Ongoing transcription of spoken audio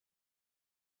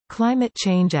Climate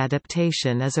change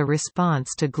adaptation is a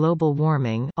response to global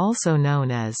warming, also known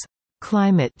as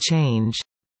climate change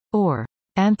or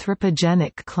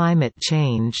anthropogenic climate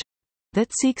change, that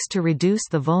seeks to reduce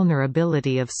the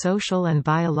vulnerability of social and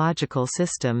biological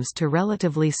systems to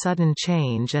relatively sudden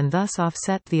change and thus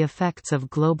offset the effects of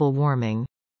global warming.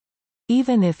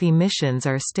 Even if emissions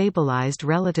are stabilized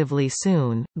relatively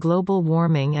soon, global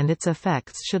warming and its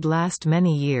effects should last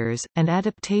many years, and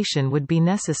adaptation would be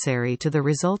necessary to the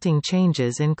resulting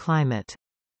changes in climate.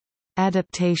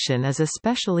 Adaptation is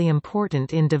especially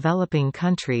important in developing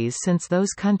countries since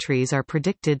those countries are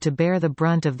predicted to bear the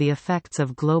brunt of the effects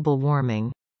of global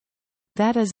warming.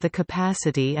 That is, the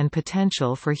capacity and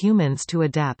potential for humans to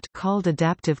adapt, called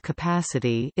adaptive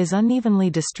capacity, is unevenly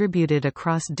distributed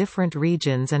across different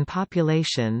regions and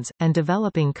populations, and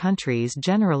developing countries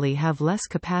generally have less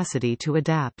capacity to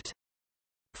adapt.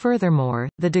 Furthermore,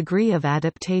 the degree of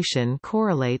adaptation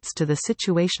correlates to the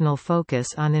situational focus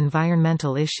on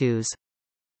environmental issues.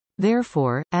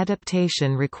 Therefore,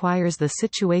 adaptation requires the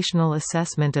situational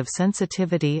assessment of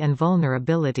sensitivity and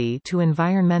vulnerability to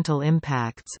environmental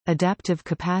impacts. Adaptive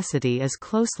capacity is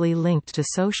closely linked to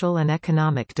social and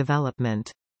economic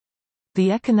development.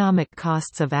 The economic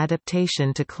costs of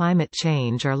adaptation to climate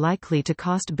change are likely to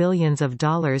cost billions of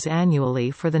dollars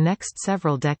annually for the next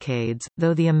several decades,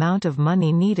 though the amount of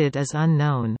money needed is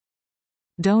unknown.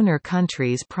 Donor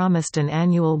countries promised an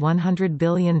annual $100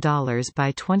 billion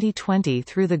by 2020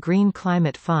 through the Green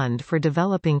Climate Fund for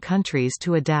developing countries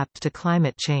to adapt to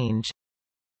climate change.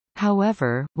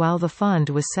 However, while the fund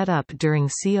was set up during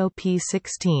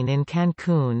COP16 in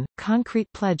Cancun,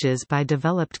 concrete pledges by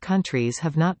developed countries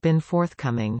have not been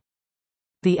forthcoming.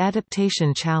 The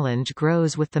adaptation challenge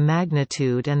grows with the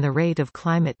magnitude and the rate of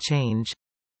climate change.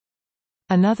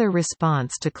 Another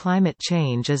response to climate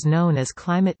change is known as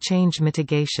climate change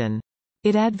mitigation.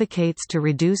 It advocates to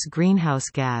reduce greenhouse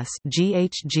gas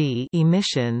 (GHG)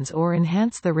 emissions or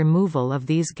enhance the removal of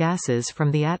these gases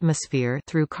from the atmosphere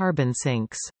through carbon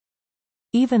sinks.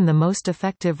 Even the most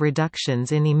effective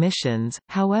reductions in emissions,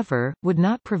 however, would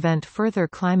not prevent further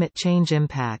climate change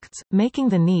impacts, making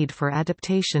the need for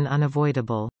adaptation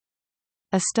unavoidable.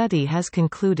 A study has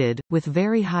concluded, with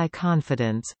very high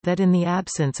confidence, that in the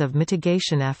absence of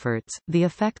mitigation efforts, the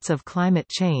effects of climate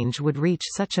change would reach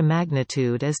such a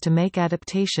magnitude as to make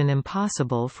adaptation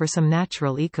impossible for some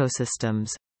natural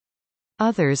ecosystems.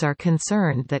 Others are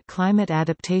concerned that climate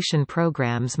adaptation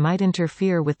programs might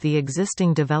interfere with the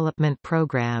existing development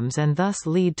programs and thus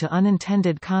lead to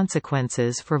unintended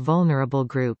consequences for vulnerable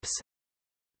groups.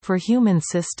 For human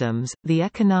systems, the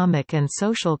economic and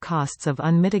social costs of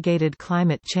unmitigated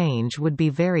climate change would be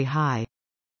very high.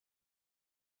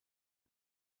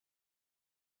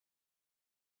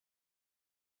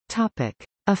 Topic: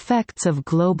 Effects of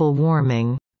global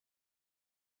warming.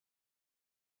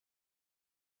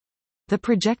 The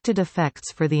projected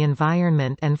effects for the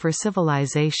environment and for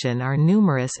civilization are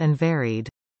numerous and varied.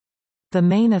 The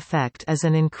main effect is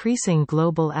an increasing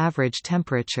global average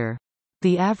temperature.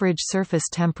 The average surface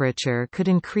temperature could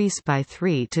increase by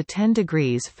 3 to 10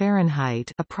 degrees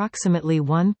Fahrenheit, approximately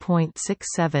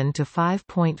 1.67 to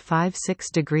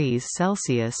 5.56 degrees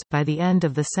Celsius, by the end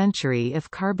of the century if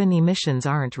carbon emissions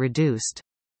aren't reduced.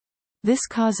 This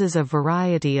causes a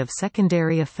variety of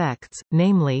secondary effects,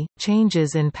 namely,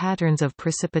 changes in patterns of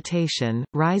precipitation,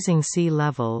 rising sea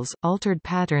levels, altered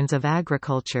patterns of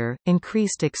agriculture,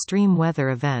 increased extreme weather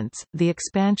events, the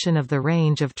expansion of the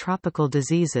range of tropical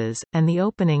diseases, and the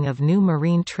opening of new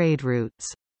marine trade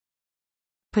routes.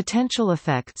 Potential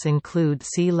effects include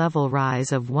sea level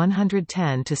rise of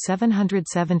 110 to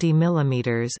 770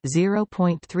 mm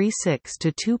 (0.36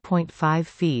 to 2.5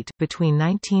 feet) between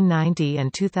 1990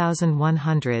 and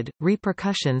 2100,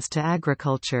 repercussions to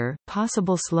agriculture,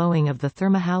 possible slowing of the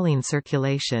thermohaline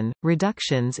circulation,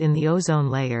 reductions in the ozone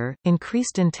layer,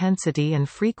 increased intensity and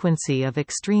frequency of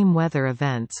extreme weather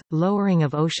events, lowering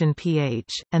of ocean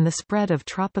pH, and the spread of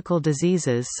tropical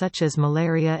diseases such as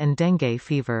malaria and dengue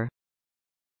fever.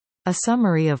 A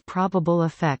summary of probable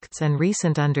effects and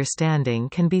recent understanding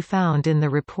can be found in the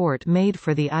report made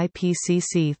for the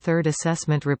IPCC Third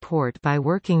Assessment Report by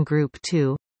Working Group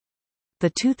 2. The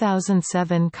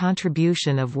 2007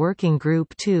 contribution of Working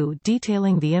Group 2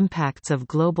 detailing the impacts of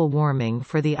global warming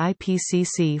for the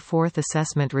IPCC Fourth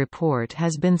Assessment Report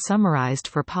has been summarized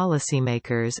for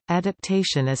policymakers.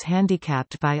 Adaptation is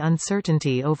handicapped by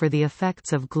uncertainty over the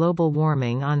effects of global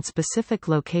warming on specific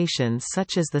locations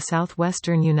such as the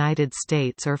southwestern United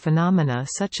States or phenomena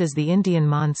such as the Indian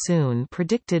monsoon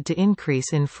predicted to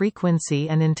increase in frequency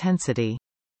and intensity.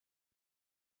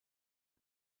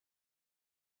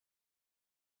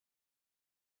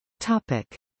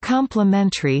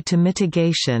 Complementary to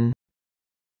mitigation.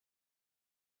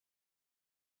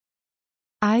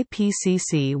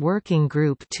 IPCC Working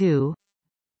Group 2,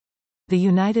 the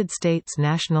United States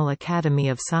National Academy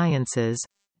of Sciences,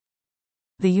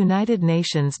 the United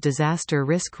Nations Disaster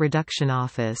Risk Reduction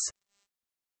Office,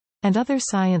 and other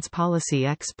science policy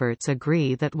experts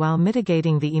agree that while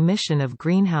mitigating the emission of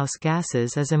greenhouse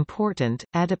gases is important,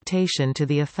 adaptation to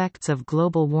the effects of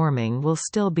global warming will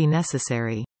still be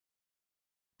necessary.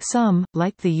 Some,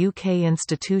 like the UK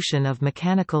Institution of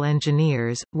Mechanical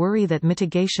Engineers, worry that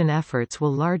mitigation efforts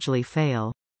will largely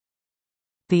fail.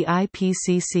 The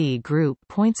IPCC group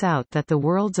points out that the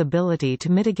world's ability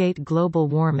to mitigate global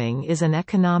warming is an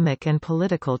economic and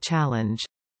political challenge.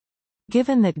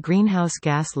 Given that greenhouse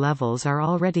gas levels are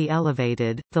already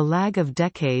elevated, the lag of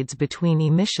decades between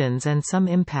emissions and some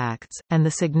impacts, and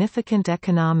the significant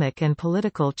economic and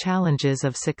political challenges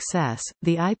of success,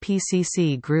 the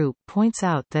IPCC group points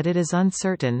out that it is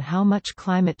uncertain how much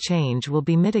climate change will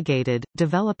be mitigated.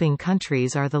 Developing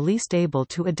countries are the least able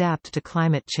to adapt to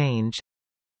climate change.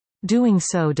 Doing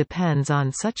so depends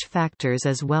on such factors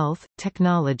as wealth,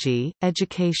 technology,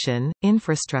 education,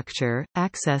 infrastructure,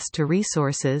 access to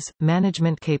resources,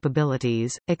 management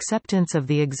capabilities, acceptance of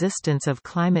the existence of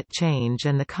climate change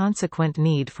and the consequent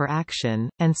need for action,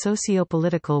 and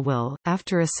socio-political will.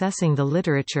 After assessing the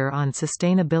literature on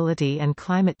sustainability and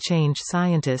climate change,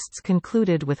 scientists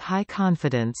concluded with high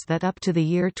confidence that up to the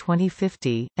year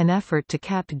 2050, an effort to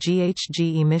cap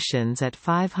GHG emissions at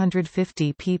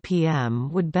 550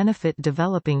 ppm would benefit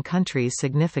developing countries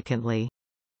significantly.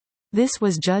 This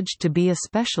was judged to be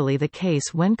especially the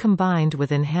case when combined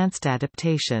with enhanced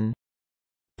adaptation.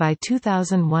 By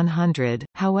 2100,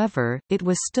 however, it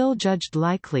was still judged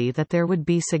likely that there would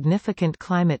be significant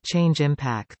climate change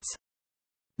impacts.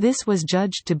 This was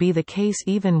judged to be the case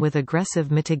even with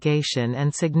aggressive mitigation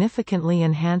and significantly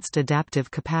enhanced adaptive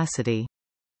capacity.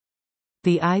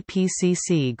 The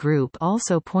IPCC group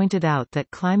also pointed out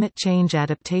that climate change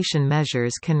adaptation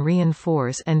measures can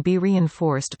reinforce and be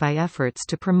reinforced by efforts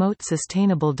to promote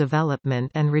sustainable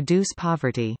development and reduce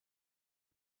poverty.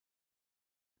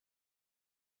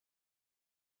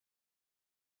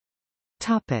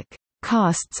 Topic: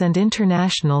 Costs and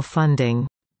international funding.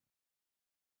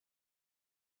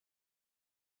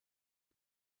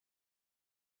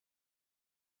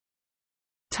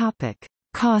 Topic: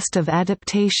 Cost of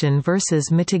adaptation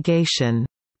versus mitigation.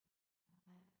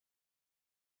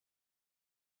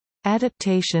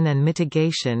 Adaptation and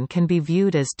mitigation can be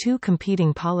viewed as two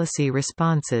competing policy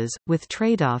responses, with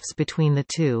trade-offs between the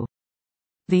two.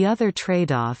 The other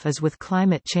trade-off is with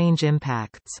climate change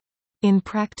impacts. In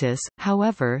practice,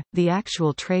 however, the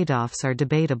actual trade-offs are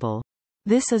debatable.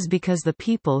 This is because the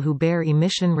people who bear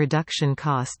emission reduction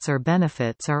costs or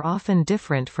benefits are often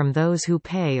different from those who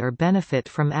pay or benefit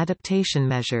from adaptation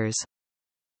measures.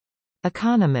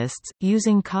 Economists,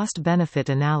 using cost-benefit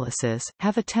analysis,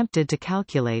 have attempted to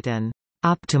calculate an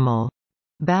optimal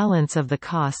balance of the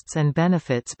costs and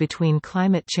benefits between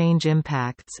climate change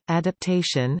impacts,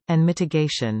 adaptation, and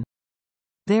mitigation.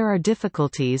 There are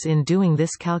difficulties in doing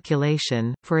this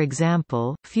calculation. For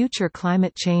example, future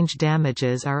climate change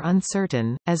damages are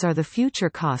uncertain, as are the future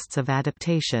costs of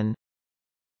adaptation.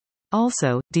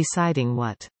 Also, deciding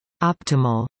what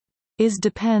optimal is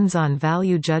depends on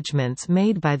value judgments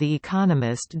made by the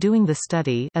economist doing the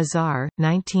study. Azar,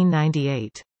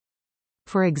 1998.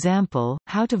 For example,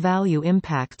 how to value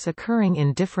impacts occurring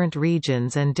in different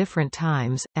regions and different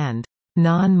times, and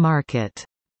non-market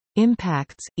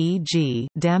impacts, e.g.,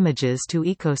 damages to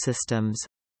ecosystems.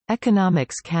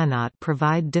 Economics cannot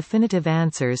provide definitive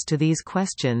answers to these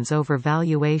questions over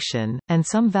valuation, and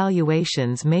some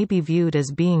valuations may be viewed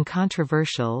as being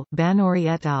controversial. Banori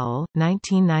et al.,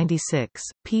 1996,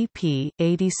 pp.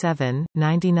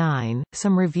 87-99.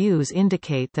 Some reviews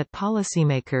indicate that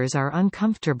policymakers are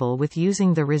uncomfortable with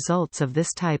using the results of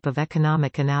this type of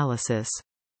economic analysis.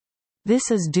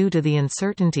 This is due to the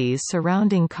uncertainties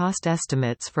surrounding cost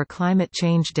estimates for climate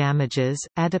change damages,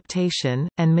 adaptation,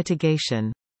 and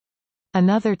mitigation.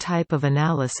 Another type of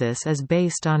analysis is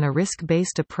based on a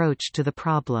risk-based approach to the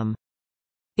problem.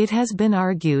 It has been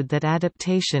argued that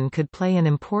adaptation could play an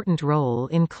important role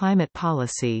in climate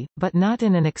policy, but not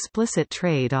in an explicit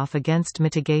trade-off against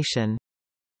mitigation.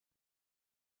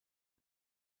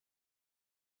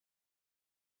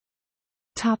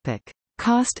 Topic: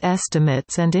 Cost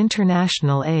estimates and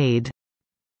international aid.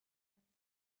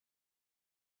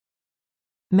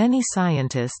 Many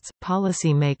scientists,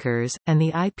 policy makers, and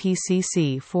the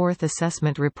IPCC Fourth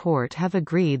Assessment Report have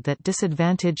agreed that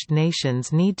disadvantaged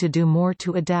nations need to do more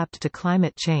to adapt to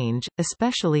climate change,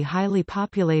 especially highly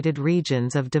populated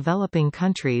regions of developing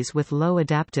countries with low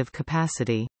adaptive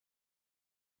capacity.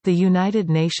 The United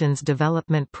Nations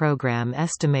Development Programme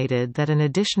estimated that an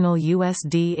additional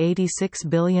 $86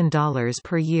 billion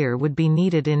per year would be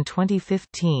needed in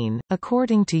 2015.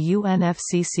 According to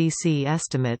UNFCCC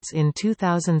estimates in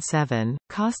 2007,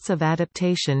 costs of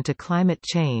adaptation to climate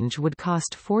change would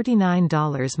cost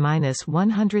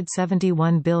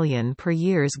 $49–171 billion per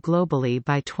year globally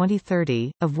by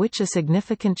 2030, of which a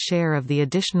significant share of the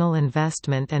additional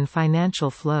investment and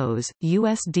financial flows,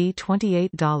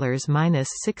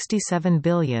 $28–67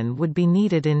 billion, would be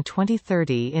needed in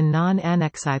 2030 in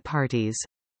non-annexi parties.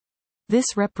 This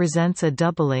represents a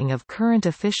doubling of current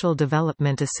official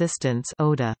development assistance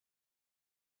 (ODA).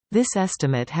 This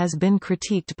estimate has been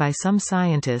critiqued by some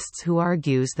scientists who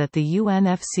argues that the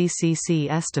UNFCCC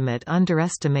estimate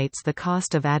underestimates the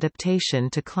cost of adaptation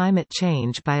to climate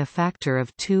change by a factor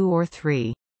of 2 or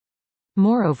 3.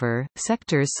 Moreover,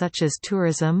 sectors such as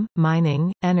tourism,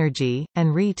 mining, energy,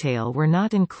 and retail were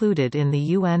not included in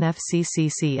the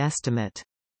UNFCCC estimate.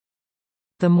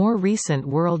 The more recent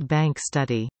World Bank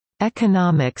study,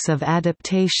 "Economics of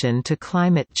Adaptation to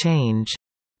Climate Change,"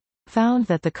 found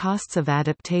that the costs of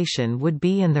adaptation would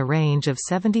be in the range of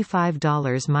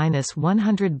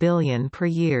 $75–100 billion per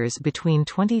year between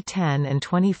 2010 and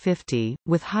 2050,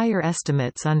 with higher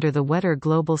estimates under the wetter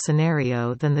global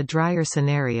scenario than the drier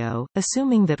scenario.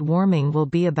 Assuming that warming will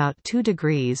be about 2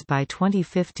 degrees by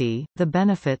 2050, the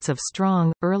benefits of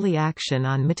strong, early action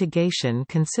on mitigation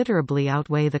considerably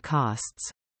outweigh the costs.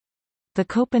 The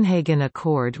Copenhagen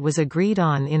Accord was agreed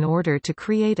on in order to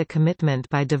create a commitment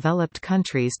by developed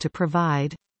countries to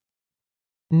provide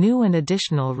new and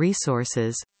additional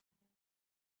resources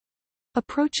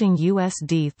approaching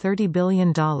 $30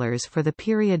 billion for the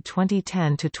period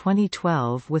 2010 to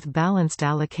 2012, with balanced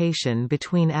allocation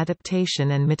between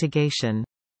adaptation and mitigation.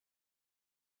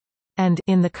 And,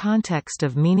 in the context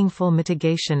of meaningful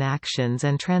mitigation actions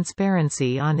and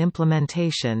transparency on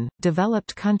implementation,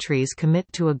 developed countries commit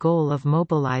to a goal of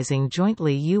mobilizing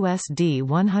jointly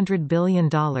 $100 billion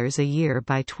a year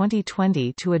by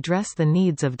 2020 to address the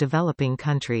needs of developing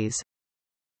countries.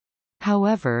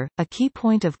 However, a key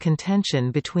point of contention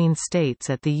between states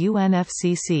at the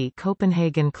UNFCCC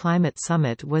Copenhagen Climate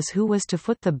Summit was who was to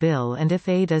foot the bill, and if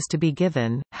aid is to be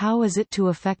given, how is it to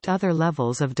affect other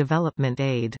levels of development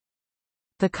aid.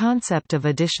 The concept of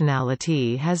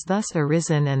additionality has thus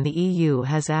arisen, and the EU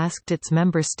has asked its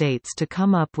member states to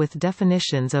come up with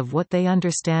definitions of what they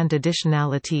understand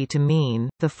additionality to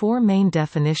mean. The 4 main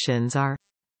definitions are: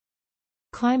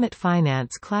 climate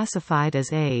finance classified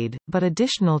as aid, but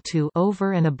additional to,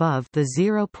 over and above, the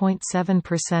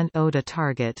 0.7% ODA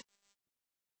target;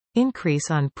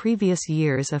 increase on previous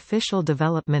year's official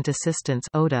development assistance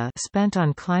 (ODA) spent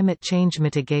on climate change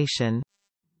mitigation;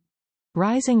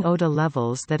 rising ODA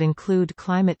levels that include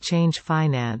climate change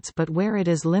finance but where it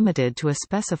is limited to a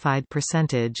specified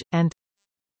percentage; and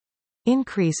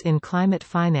increase in climate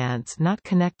finance not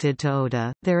connected to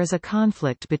ODA. There is a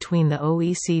conflict between the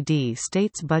OECD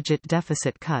states' budget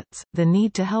deficit cuts, the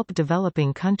need to help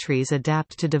developing countries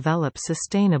adapt to develop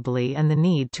sustainably, and the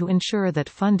need to ensure that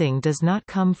funding does not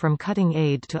come from cutting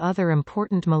aid to other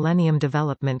important Millennium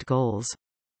Development Goals.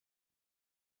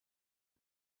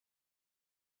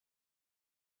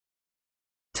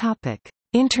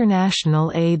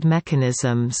 International aid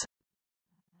mechanisms.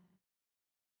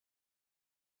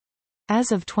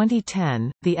 As of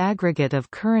 2010, the aggregate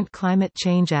of current climate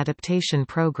change adaptation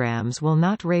programs will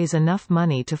not raise enough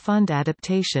money to fund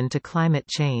adaptation to climate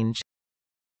change.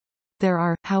 There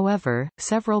are, however,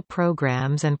 several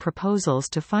programs and proposals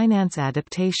to finance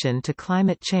adaptation to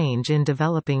climate change in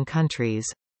developing countries.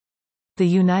 The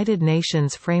United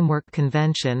Nations Framework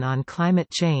Convention on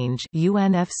Climate Change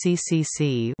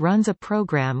 (UNFCCC) runs a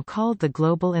program called the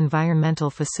Global Environmental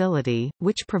Facility,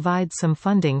 which provides some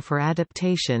funding for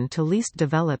adaptation to least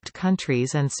developed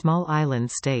countries and small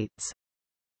island states.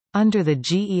 Under the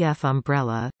GEF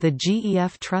umbrella, the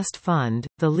GEF Trust Fund,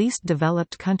 the Least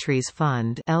Developed Countries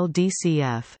Fund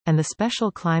 (LDCF), and the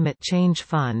Special Climate Change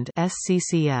Fund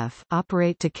 (SCCF)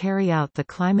 operate to carry out the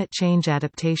climate change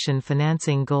adaptation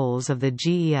financing goals of the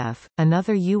GEF.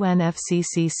 Another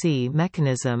UNFCCC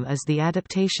mechanism is the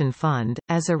Adaptation Fund,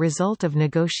 as a result of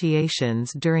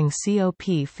negotiations during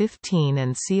COP15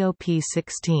 and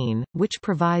COP16, which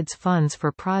provides funds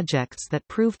for projects that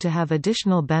prove to have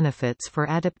additional benefits for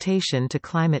adaptation to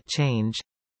climate change.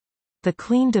 The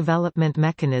Clean Development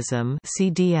Mechanism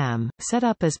 (CDM), set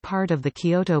up as part of the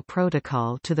Kyoto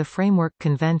Protocol to the Framework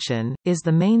Convention, is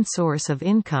the main source of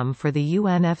income for the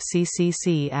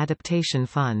UNFCCC Adaptation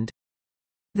Fund.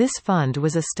 This fund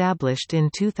was established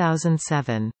in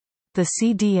 2007. The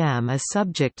CDM is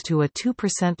subject to a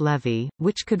 2% levy,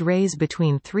 which could raise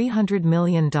between $300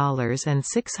 million and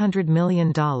 $600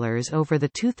 million over the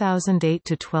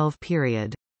 2008–12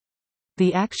 period.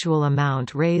 The actual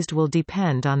amount raised will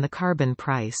depend on the carbon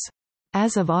price.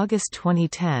 As of August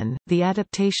 2010, the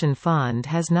Adaptation Fund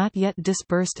has not yet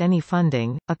disbursed any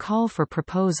funding. A call for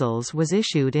proposals was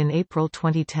issued in April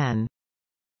 2010.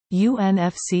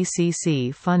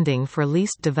 UNFCCC funding for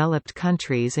least developed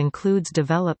countries includes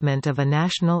development of a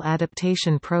national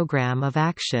adaptation program of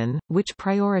action, which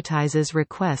prioritizes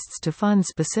requests to fund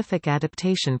specific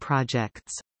adaptation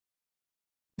projects.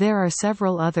 There are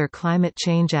several other climate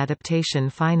change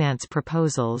adaptation finance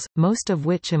proposals, most of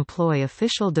which employ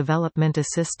Official Development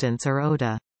Assistance or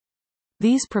ODA.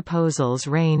 These proposals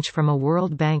range from a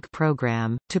World Bank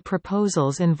program, to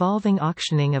proposals involving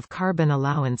auctioning of carbon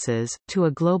allowances, to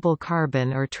a global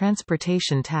carbon or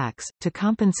transportation tax, to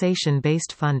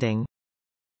compensation-based funding.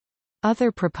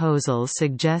 Other proposals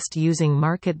suggest using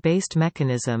market-based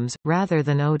mechanisms, rather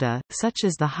than ODA, such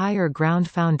as the Higher Ground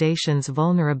Foundation's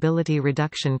Vulnerability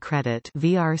Reduction Credit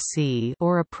 (VRC)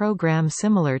 or a program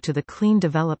similar to the Clean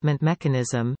Development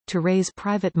Mechanism, to raise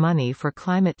private money for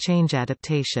climate change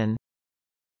adaptation.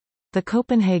 The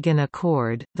Copenhagen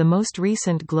Accord, the most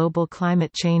recent global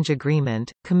climate change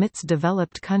agreement, commits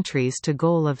developed countries to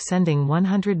goal of sending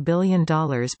 $100 billion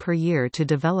per year to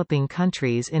developing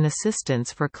countries in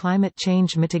assistance for climate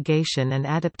change mitigation and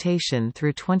adaptation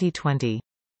through 2020.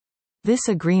 This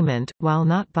agreement, while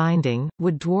not binding,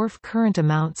 would dwarf current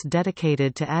amounts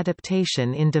dedicated to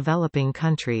adaptation in developing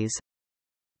countries.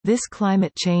 This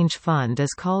climate change fund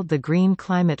is called the Green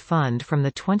Climate Fund from the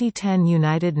 2010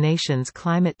 United Nations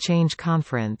Climate Change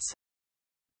Conference.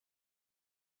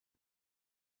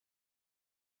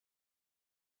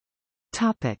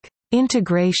 Topic: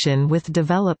 Integration with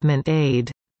development aid.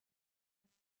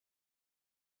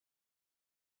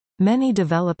 Many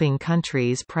developing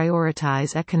countries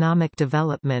prioritize economic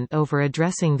development over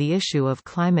addressing the issue of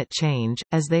climate change,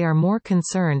 as they are more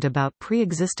concerned about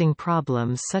pre-existing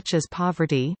problems such as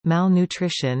poverty,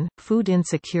 malnutrition, food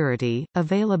insecurity,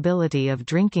 availability of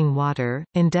drinking water,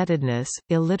 indebtedness,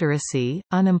 illiteracy,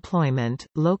 unemployment,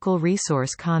 local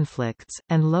resource conflicts,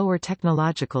 and lower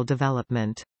technological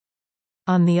development.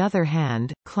 On the other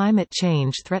hand, climate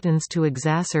change threatens to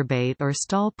exacerbate or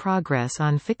stall progress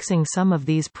on fixing some of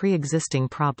these pre-existing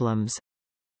problems.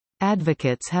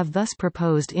 Advocates have thus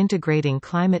proposed integrating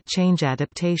climate change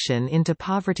adaptation into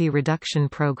poverty reduction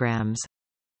programs.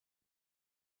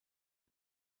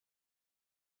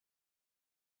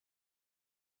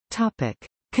 Topic: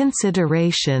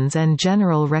 Considerations and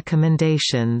general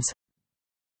recommendations.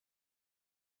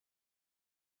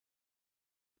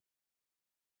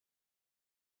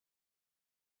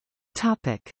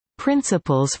 Topic: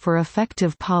 Principles for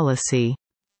effective policy.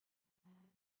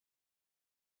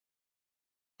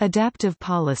 Adaptive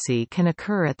policy can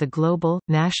occur at the global,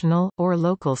 national, or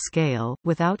local scale,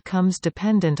 with outcomes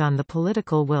dependent on the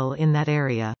political will in that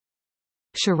area.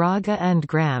 Sharaga and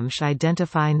Gramsci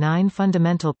identify 9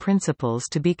 fundamental principles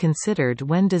to be considered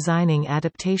when designing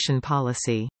adaptation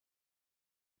policy.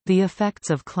 The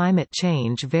effects of climate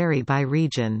change vary by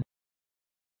region.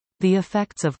 The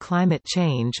effects of climate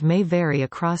change may vary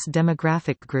across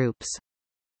demographic groups.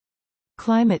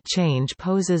 Climate change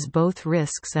poses both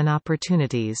risks and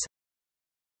opportunities.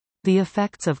 The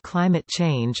effects of climate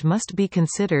change must be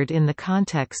considered in the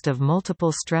context of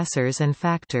multiple stressors and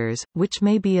factors, which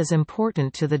may be as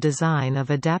important to the design of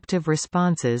adaptive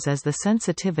responses as the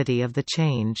sensitivity of the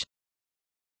change.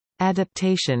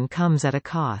 Adaptation comes at a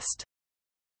cost.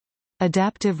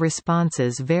 Adaptive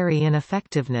responses vary in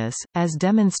effectiveness, as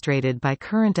demonstrated by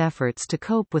current efforts to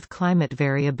cope with climate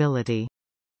variability.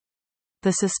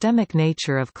 The systemic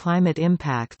nature of climate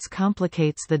impacts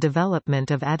complicates the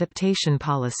development of adaptation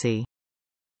policy.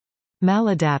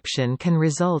 Maladaptation can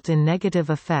result in negative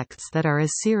effects that are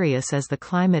as serious as the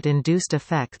climate-induced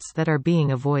effects that are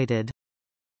being avoided.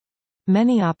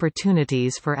 Many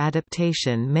opportunities for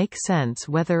adaptation make sense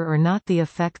whether or not the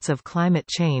effects of climate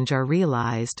change are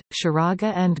realized.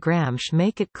 Sharaga and Gramsci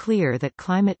make it clear that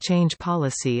climate change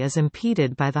policy is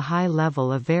impeded by the high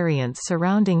level of variance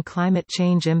surrounding climate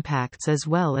change impacts as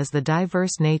well as the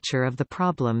diverse nature of the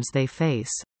problems they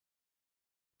face.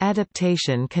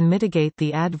 Adaptation can mitigate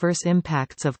the adverse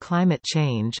impacts of climate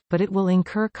change, but it will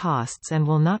incur costs and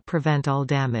will not prevent all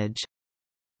damage.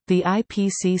 The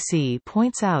IPCC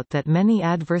points out that many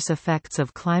adverse effects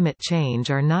of climate change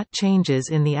are not changes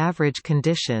in the average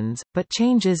conditions, but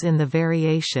changes in the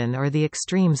variation or the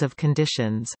extremes of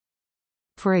conditions.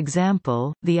 For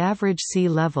example, the average sea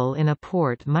level in a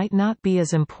port might not be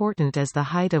as important as the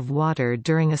height of water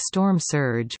during a storm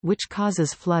surge, which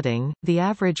causes flooding. The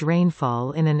average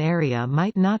rainfall in an area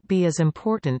might not be as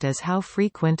important as how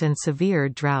frequent and severe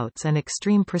droughts and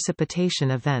extreme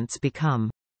precipitation events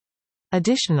become.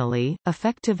 Additionally,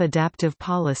 effective adaptive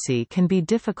policy can be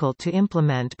difficult to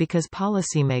implement because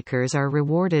policymakers are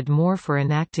rewarded more for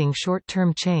enacting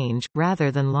short-term change,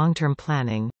 rather than long-term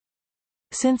planning.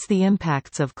 Since the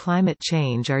impacts of climate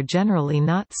change are generally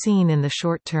not seen in the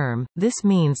short term, this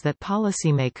means that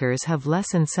policymakers have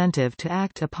less incentive to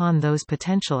act upon those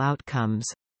potential outcomes.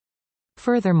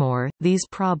 Furthermore, these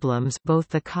problems, both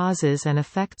the causes and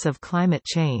effects of climate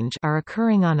change, are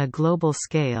occurring on a global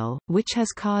scale, which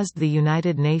has caused the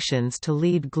United Nations to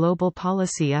lead global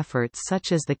policy efforts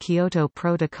such as the Kyoto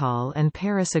Protocol and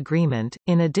Paris Agreement,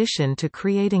 in addition to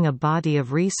creating a body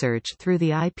of research through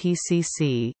the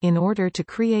IPCC, in order to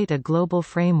create a global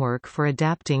framework for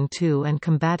adapting to and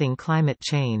combating climate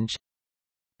change.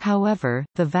 However,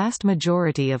 the vast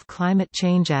majority of climate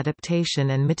change adaptation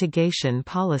and mitigation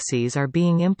policies are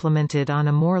being implemented on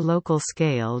a more local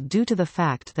scale due to the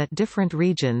fact that different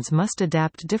regions must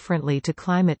adapt differently to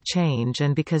climate change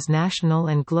and because national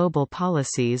and global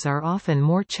policies are often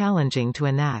more challenging to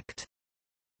enact.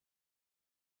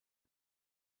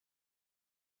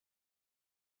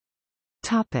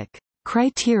 Topic: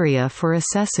 Criteria for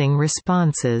assessing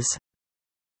responses.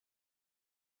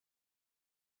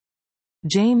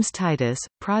 James Titus,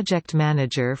 project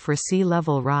manager for sea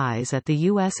level rise at the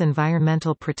U.S.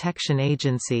 Environmental Protection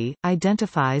Agency,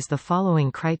 identifies the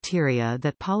following criteria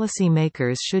that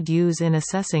policymakers should use in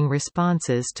assessing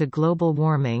responses to global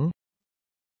warming.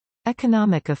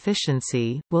 Economic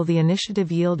efficiency – will the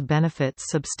initiative yield benefits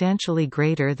substantially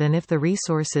greater than if the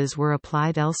resources were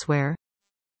applied elsewhere?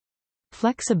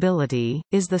 Flexibility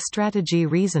 – is the strategy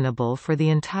reasonable for the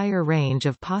entire range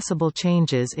of possible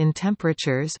changes in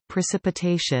temperatures,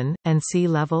 precipitation, and sea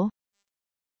level?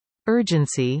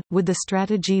 Urgency – would the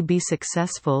strategy be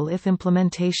successful if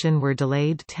implementation were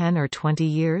delayed 10 or 20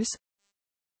 years?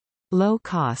 Low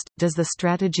cost – does the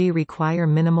strategy require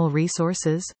minimal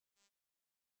resources?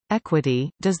 Equity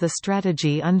 – does the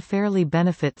strategy unfairly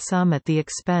benefit some at the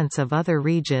expense of other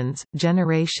regions,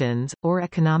 generations, or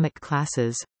economic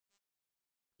classes?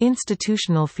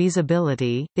 Institutional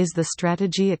feasibility – is the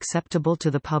strategy acceptable to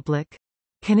the public?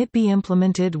 Can it be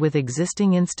implemented with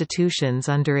existing institutions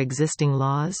under existing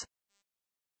laws?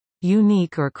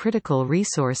 Unique or critical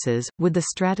resources – would the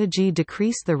strategy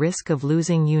decrease the risk of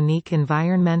losing unique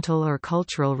environmental or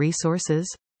cultural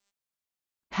resources?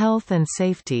 Health and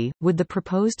safety – would the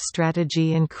proposed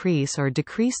strategy increase or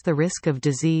decrease the risk of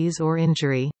disease or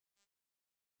injury?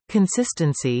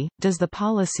 Consistency – does the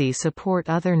policy support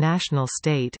other national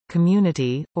state,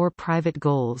 community, or private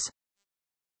goals?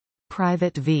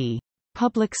 Private v.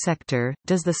 Public sector –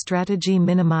 does the strategy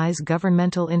minimize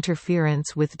governmental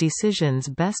interference with decisions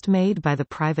best made by the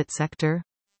private sector?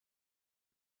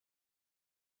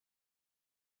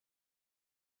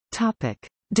 Topic: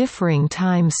 Differing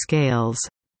time scales.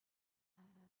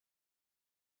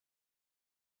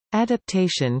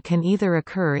 Adaptation can either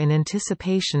occur in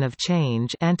anticipation of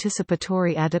change,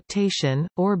 anticipatory adaptation,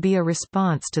 or be a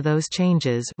response to those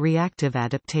changes, reactive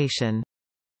adaptation.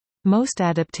 Most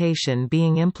adaptation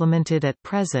being implemented at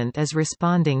present is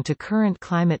responding to current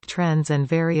climate trends and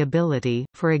variability,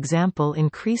 for example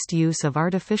increased use of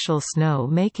artificial snow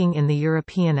making in the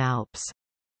European Alps.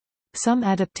 Some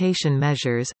adaptation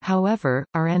measures, however,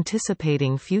 are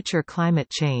anticipating future climate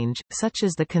change, such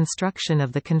as the construction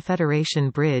of the Confederation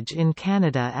Bridge in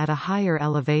Canada at a higher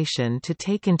elevation to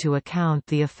take into account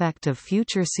the effect of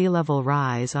future sea level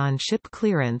rise on ship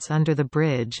clearance under the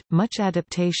bridge. Much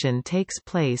adaptation takes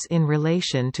place in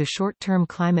relation to short-term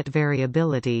climate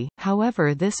variability,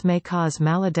 however this may cause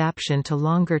maladaptation to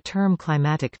longer-term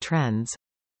climatic trends.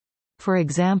 For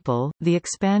example, the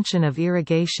expansion of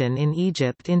irrigation in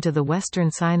Egypt into the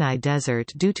western Sinai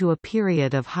Desert due to a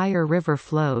period of higher river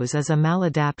flows is a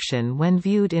maladaptation when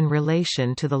viewed in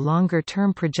relation to the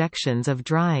longer-term projections of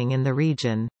drying in the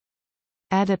region.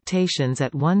 Adaptations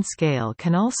at one scale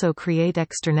can also create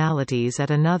externalities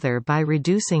at another by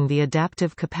reducing the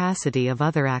adaptive capacity of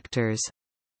other actors.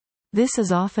 This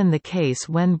is often the case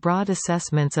when broad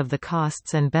assessments of the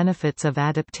costs and benefits of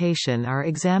adaptation are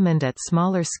examined at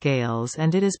smaller scales,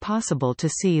 and it is possible to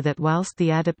see that whilst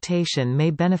the adaptation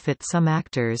may benefit some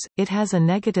actors, it has a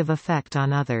negative effect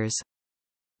on others.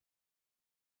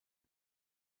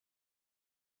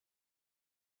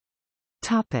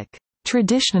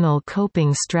 Traditional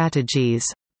coping strategies.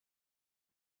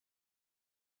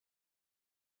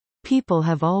 People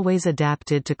have always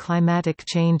adapted to climatic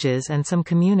changes, and some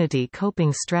community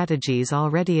coping strategies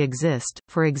already exist,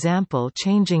 for example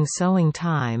changing sowing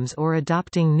times or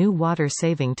adopting new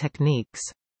water-saving techniques.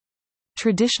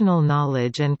 Traditional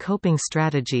knowledge and coping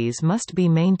strategies must be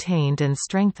maintained and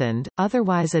strengthened,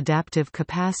 otherwise adaptive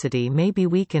capacity may be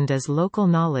weakened as local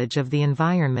knowledge of the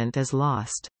environment is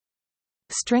lost.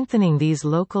 Strengthening these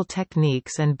local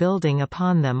techniques and building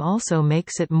upon them also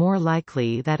makes it more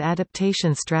likely that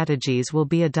adaptation strategies will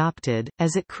be adopted,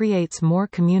 as it creates more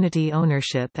community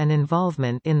ownership and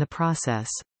involvement in the process.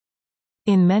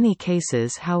 In many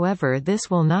cases, however, this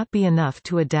will not be enough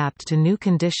to adapt to new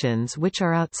conditions which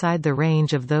are outside the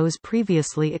range of those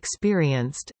previously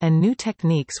experienced, and new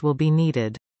techniques will be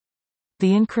needed.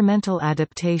 The incremental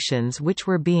adaptations which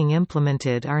were being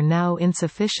implemented are now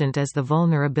insufficient as the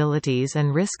vulnerabilities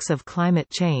and risks of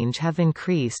climate change have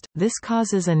increased. This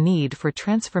causes a need for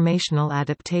transformational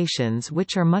adaptations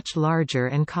which are much larger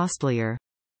and costlier.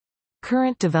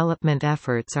 Current development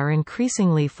efforts are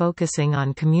increasingly focusing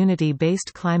on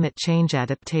community-based climate change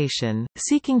adaptation,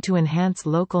 seeking to enhance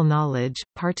local knowledge,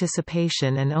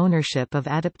 participation and ownership of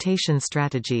adaptation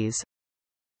strategies.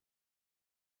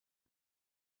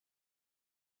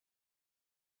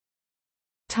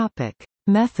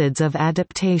 Methods of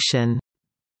adaptation.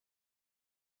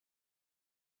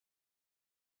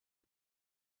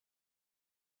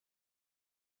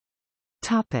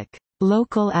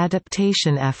 Local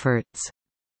adaptation efforts.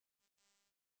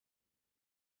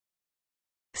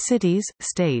 Cities,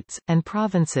 states, and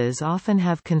provinces often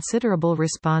have considerable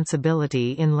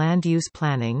responsibility in land use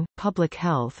planning, public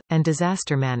health, and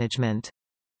disaster management.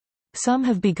 Some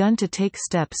have begun to take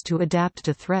steps to adapt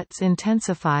to threats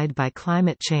intensified by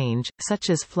climate change, such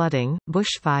as flooding,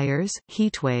 bushfires,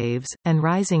 heatwaves, and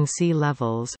rising sea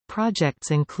levels.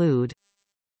 Projects include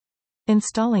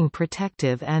installing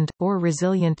protective and/or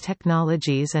resilient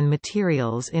technologies and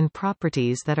materials in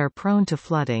properties that are prone to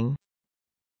flooding,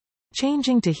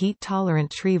 changing to heat-tolerant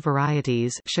tree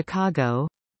varieties, Chicago,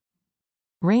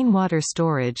 rainwater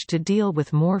storage to deal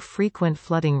with more frequent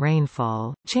flooding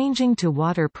rainfall, changing to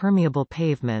water-permeable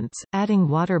pavements, adding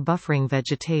water buffering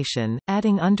vegetation,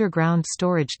 adding underground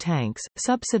storage tanks,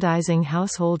 subsidizing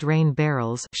household rain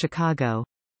barrels, Chicago.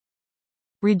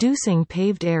 Reducing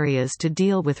paved areas to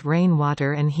deal with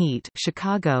rainwater and heat,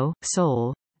 Chicago,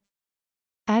 Seoul.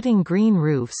 Adding green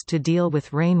roofs to deal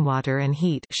with rainwater and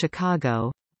heat,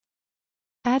 Chicago.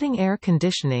 Adding air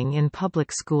conditioning in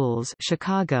public schools,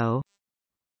 Chicago.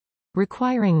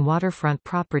 Requiring waterfront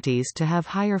properties to have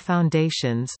higher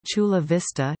foundations, Chula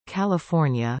Vista,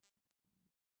 California.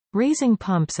 Raising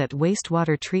pumps at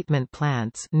wastewater treatment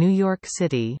plants, New York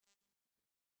City.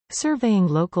 Surveying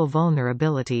local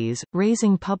vulnerabilities,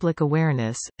 raising public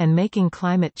awareness, and making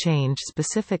climate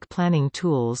change-specific planning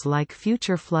tools like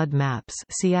future flood maps,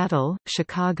 Seattle,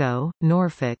 Chicago,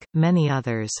 Norfolk, many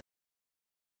others.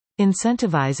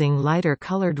 Incentivizing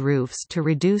lighter-colored roofs to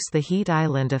reduce the heat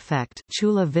island effect,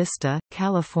 Chula Vista,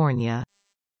 California.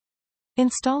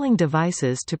 Installing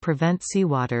devices to prevent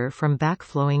seawater from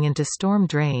backflowing into storm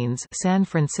drains, San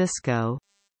Francisco.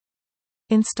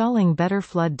 Installing better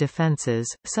flood defenses,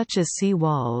 such as sea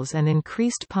walls and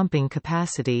increased pumping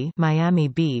capacity, Miami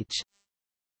Beach.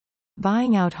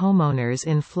 Buying out homeowners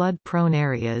in flood-prone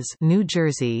areas, New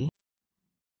Jersey.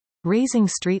 Raising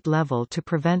street level to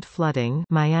prevent flooding,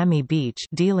 Miami Beach.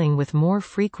 Dealing with more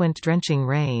frequent drenching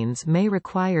rains may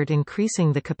require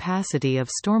increasing the capacity of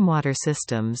stormwater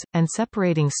systems, and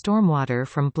separating stormwater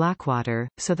from blackwater,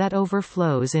 so that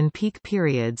overflows in peak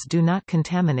periods do not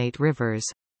contaminate rivers.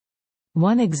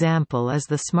 One example is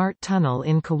the Smart Tunnel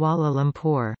in Kuala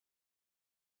Lumpur.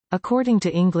 According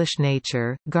to English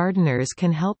Nature, gardeners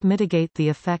can help mitigate the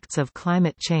effects of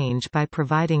climate change by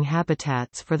providing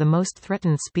habitats for the most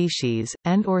threatened species,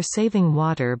 and/or saving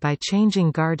water by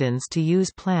changing gardens to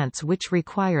use plants which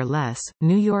require less.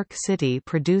 New York City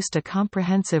produced a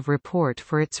comprehensive report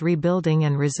for its Rebuilding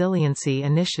and Resiliency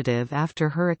Initiative after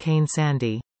Hurricane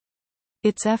Sandy.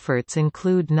 Its efforts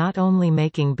include not only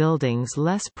making buildings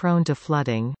less prone to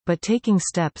flooding, but taking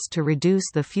steps to reduce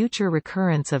the future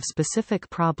recurrence of specific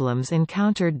problems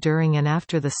encountered during and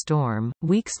after the storm,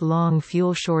 weeks-long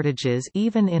fuel shortages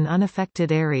even in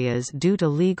unaffected areas due to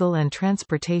legal and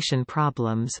transportation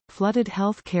problems, flooded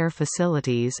health care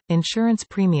facilities, insurance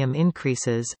premium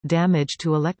increases, damage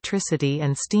to electricity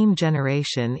and steam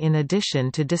generation in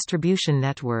addition to distribution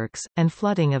networks, and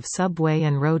flooding of subway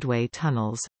and roadway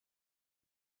tunnels.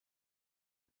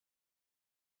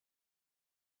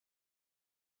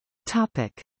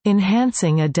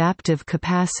 Enhancing adaptive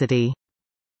capacity.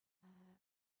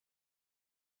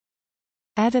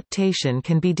 Adaptation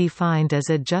can be defined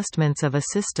as adjustments of a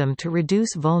system to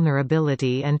reduce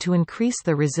vulnerability and to increase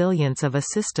the resilience of a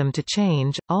system to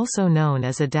change, also known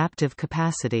as adaptive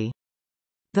capacity.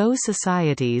 Those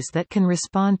societies that can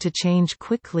respond to change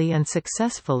quickly and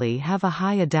successfully have a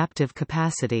high adaptive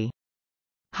capacity.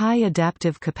 High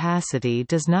adaptive capacity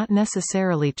does not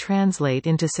necessarily translate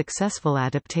into successful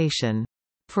adaptation.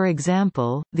 For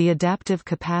example, the adaptive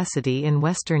capacity in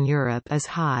Western Europe is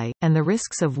high, and the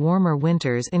risks of warmer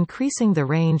winters increasing the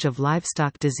range of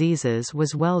livestock diseases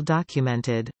was well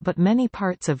documented, but many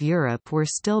parts of Europe were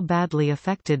still badly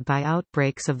affected by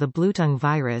outbreaks of the bluetongue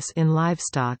virus in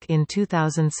livestock in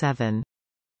 2007.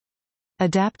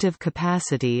 Adaptive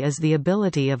capacity is the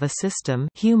ability of a system,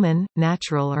 human,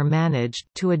 natural or managed,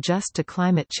 to adjust to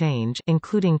climate change,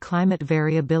 including climate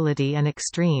variability and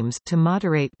extremes, to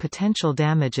moderate potential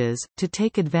damages, to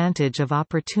take advantage of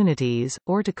opportunities,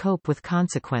 or to cope with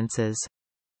consequences.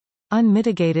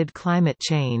 Unmitigated climate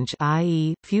change,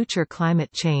 i.e., future climate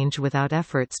change without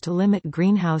efforts to limit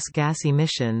greenhouse gas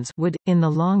emissions, would, in the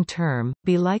long term,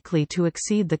 be likely to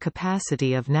exceed the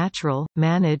capacity of natural,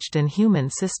 managed and human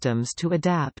systems to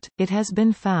adapt. It has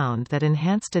been found that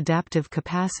enhanced adaptive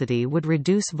capacity would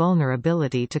reduce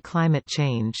vulnerability to climate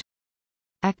change.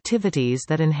 Activities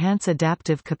that enhance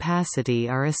adaptive capacity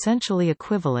are essentially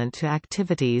equivalent to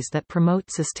activities that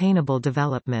promote sustainable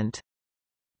development.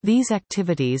 These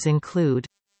activities include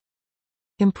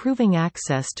improving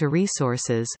access to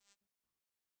resources,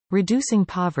 reducing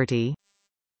poverty,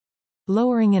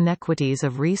 lowering inequities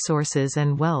of resources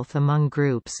and wealth among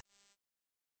groups,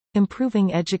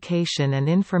 improving education and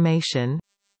information,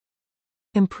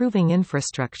 improving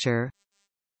infrastructure,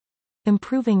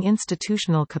 improving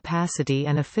institutional capacity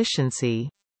and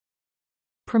efficiency,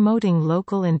 promoting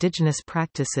local indigenous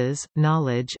practices,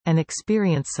 knowledge, and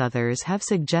experience. Others have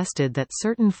suggested that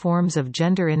certain forms of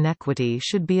gender inequity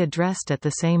should be addressed at the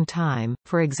same time,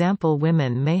 for example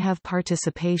women may have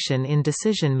participation in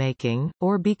decision-making,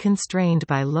 or be constrained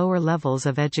by lower levels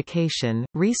of education.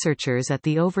 Researchers at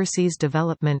the Overseas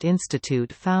Development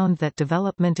Institute found that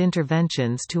development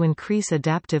interventions to increase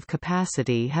adaptive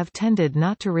capacity have tended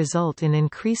not to result in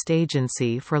increased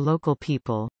agency for local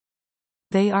people.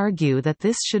 They argue that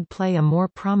this should play a more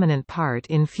prominent part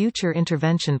in future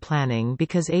intervention planning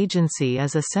because agency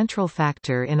is a central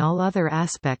factor in all other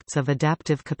aspects of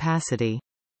adaptive capacity.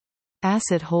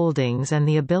 Asset holdings and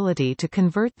the ability to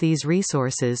convert these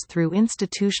resources through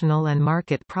institutional and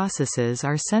market processes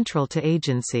are central to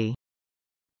agency.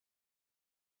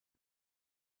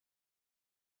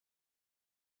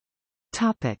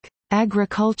 Topic: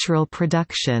 Agricultural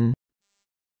production.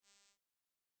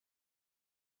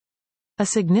 A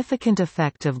significant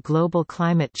effect of global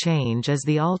climate change is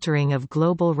the altering of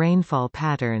global rainfall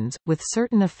patterns, with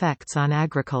certain effects on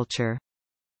agriculture.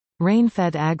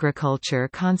 Rain-fed agriculture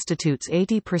constitutes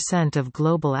 80% of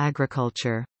global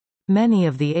agriculture. Many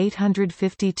of the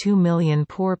 852 million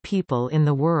poor people in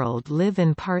the world live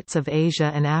in parts of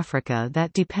Asia and Africa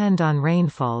that depend on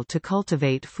rainfall to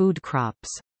cultivate food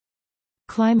crops.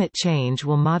 Climate change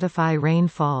will modify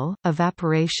rainfall,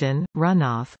 evaporation,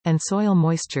 runoff, and soil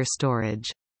moisture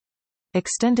storage.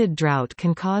 Extended drought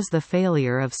can cause the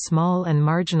failure of small and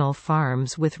marginal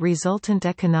farms with resultant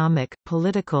economic,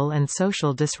 political and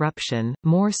social disruption,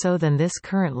 more so than this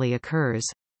currently occurs.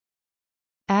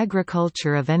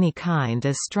 Agriculture of any kind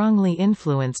is strongly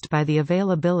influenced by the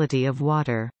availability of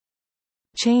water.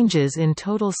 Changes in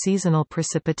total seasonal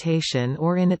precipitation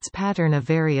or in its pattern of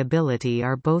variability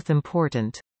are both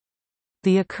important.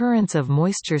 The occurrence of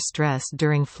moisture stress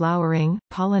during flowering,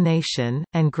 pollination,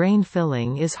 and grain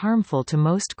filling is harmful to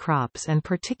most crops and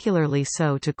particularly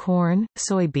so to corn,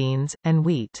 soybeans, and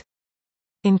wheat.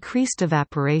 Increased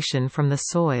evaporation from the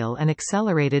soil and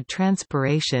accelerated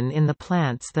transpiration in the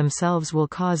plants themselves will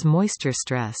cause moisture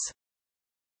stress.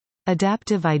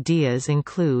 Adaptive ideas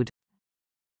include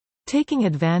taking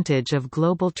advantage of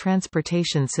global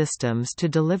transportation systems to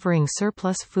delivering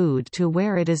surplus food to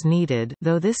where it is needed,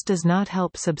 though this does not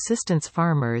help subsistence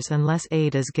farmers unless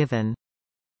aid is given.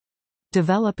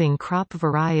 Developing crop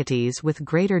varieties with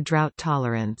greater drought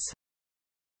tolerance.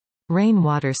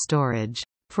 Rainwater storage.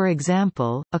 For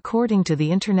example, according to the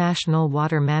International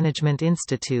Water Management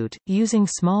Institute, using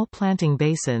small planting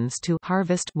basins to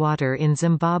harvest water in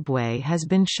Zimbabwe has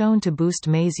been shown to boost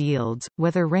maize yields,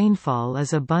 whether rainfall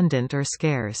is abundant or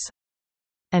scarce.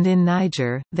 And in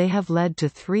Niger, they have led to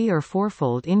 3- or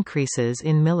 4-fold increases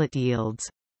in millet yields.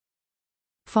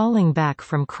 Falling back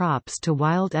from crops to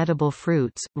wild edible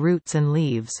fruits, roots and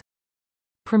leaves.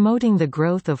 Promoting the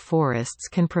growth of forests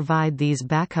can provide these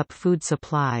backup food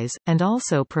supplies, and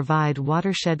also provide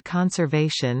watershed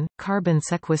conservation, carbon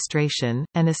sequestration,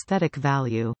 and aesthetic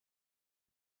value.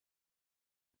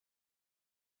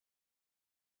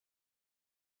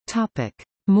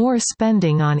 More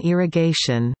spending on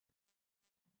irrigation.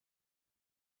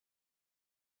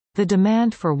 The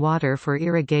demand for water for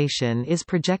irrigation is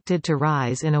projected to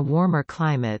rise in a warmer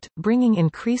climate, bringing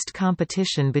increased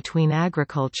competition between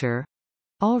agriculture,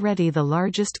 already the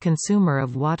largest consumer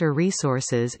of water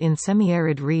resources in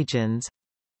semi-arid regions,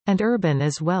 and urban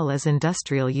as well as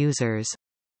industrial users.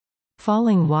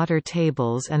 Falling water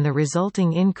tables and the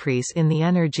resulting increase in the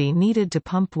energy needed to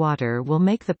pump water will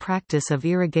make the practice of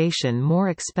irrigation more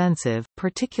expensive,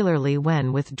 particularly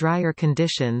when with drier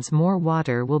conditions more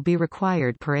water will be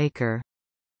required per acre.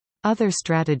 Other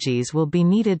strategies will be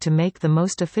needed to make the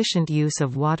most efficient use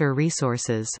of water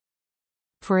resources.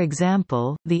 For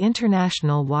example, the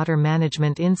International Water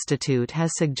Management Institute has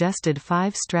suggested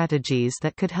 5 strategies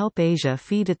that could help Asia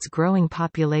feed its growing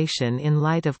population in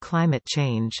light of climate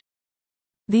change.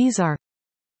 These are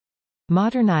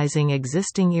modernizing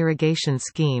existing irrigation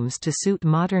schemes to suit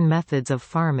modern methods of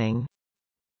farming,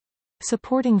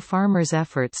 supporting farmers'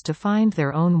 efforts to find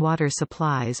their own water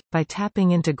supplies, by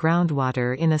tapping into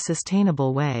groundwater in a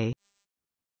sustainable way,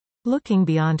 looking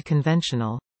beyond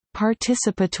conventional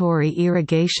participatory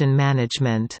irrigation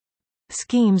management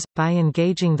schemes, by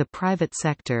engaging the private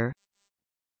sector,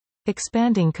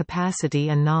 expanding capacity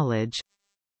and knowledge,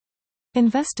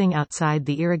 investing outside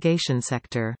the irrigation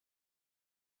sector.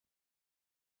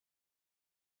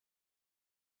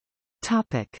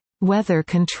 Weather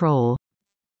control.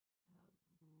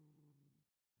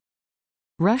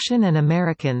 Russian and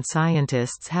American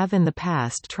scientists have in the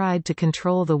past tried to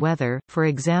control the weather, for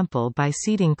example by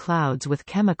seeding clouds with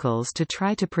chemicals to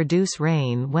try to produce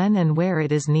rain when and where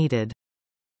it is needed.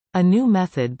 A new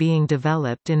method being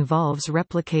developed involves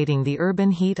replicating the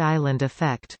urban heat island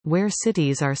effect, where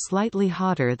cities are slightly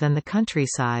hotter than the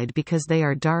countryside because they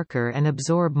are darker and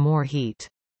absorb more heat.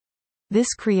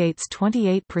 This creates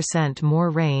 28% more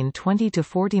rain 20 to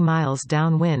 40 miles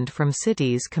downwind from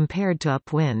cities compared to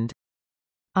upwind.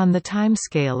 On the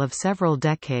timescale of several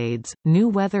decades, new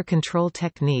weather control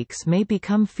techniques may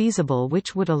become feasible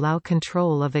which would allow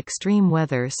control of extreme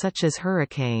weather such as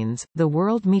hurricanes. The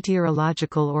World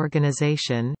Meteorological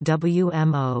Organization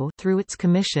 (WMO), through its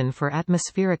Commission for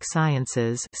Atmospheric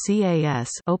Sciences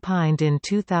 (CAS), opined in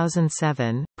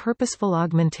 2007, purposeful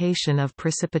augmentation of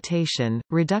precipitation,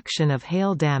 reduction of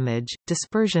hail damage,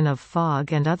 dispersion of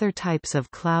fog and other types of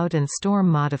cloud and storm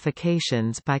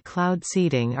modifications by cloud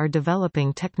seeding are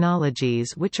developing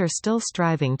technologies which are still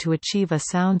striving to achieve a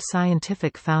sound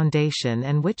scientific foundation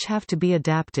and which have to be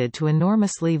adapted to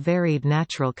enormously varied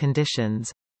natural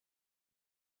conditions.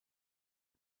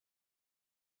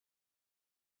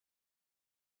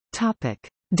 Topic: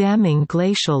 Damming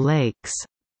glacial lakes.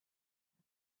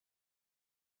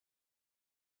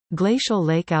 Glacial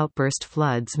lake outburst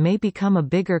floods may become a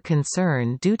bigger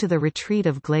concern due to the retreat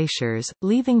of glaciers,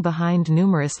 leaving behind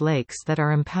numerous lakes that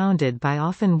are impounded by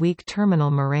often weak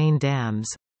terminal moraine dams.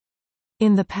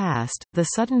 In the past, the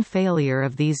sudden failure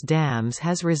of these dams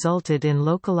has resulted in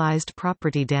localized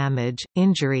property damage,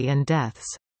 injury and deaths.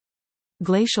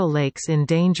 Glacial lakes in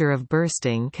danger of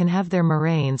bursting can have their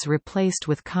moraines replaced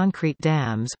with concrete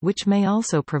dams, which may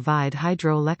also provide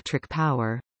hydroelectric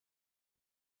power.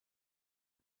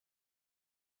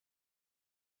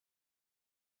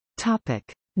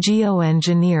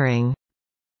 Geoengineering.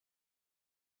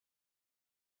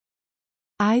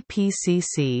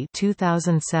 IPCC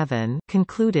 2007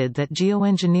 concluded that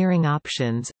geoengineering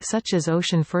options, such as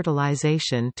ocean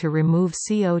fertilization to remove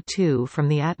CO2 from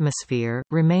the atmosphere,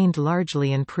 remained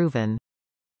largely unproven.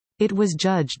 It was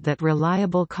judged that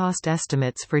reliable cost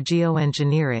estimates for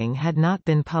geoengineering had not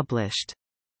been published.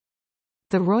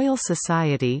 The Royal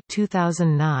Society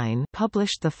 2009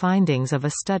 published the findings of a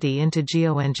study into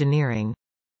geoengineering.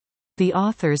 The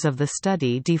authors of the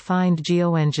study defined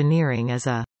geoengineering as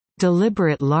a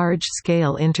deliberate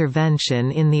large-scale intervention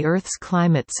in the Earth's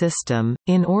climate system,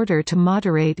 in order to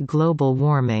moderate global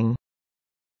warming.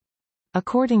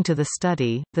 According to the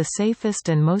study, the safest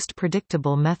and most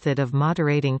predictable method of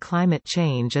moderating climate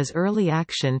change is early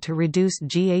action to reduce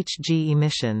GHG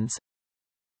emissions.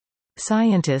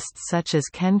 Scientists such as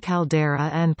Ken Caldera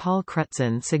and Paul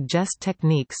Crutzen suggest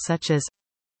techniques such as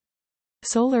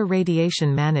solar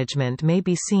radiation management may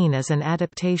be seen as an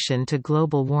adaptation to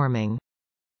global warming.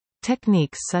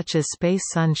 Techniques such as space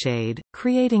sunshade,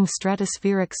 creating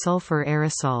stratospheric sulfur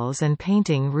aerosols and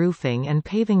painting roofing and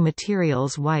paving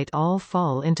materials white all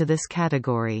fall into this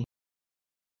category.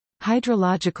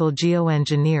 Hydrological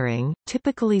geoengineering,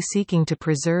 typically seeking to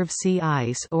preserve sea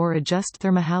ice or adjust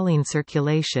thermohaline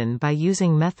circulation by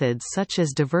using methods such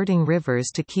as diverting rivers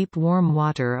to keep warm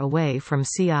water away from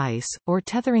sea ice, or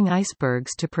tethering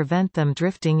icebergs to prevent them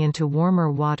drifting into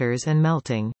warmer waters and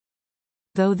melting.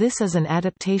 Though this is an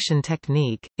adaptation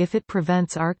technique, if it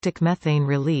prevents Arctic methane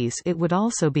release it would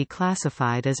also be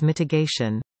classified as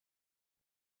mitigation.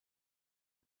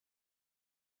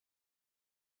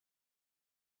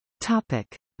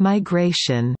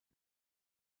 Migration.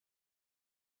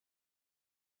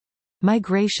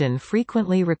 Migration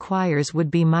frequently requires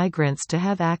would-be migrants to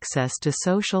have access to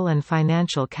social and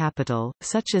financial capital,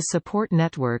 such as support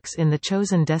networks in the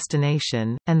chosen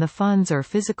destination, and the funds or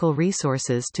physical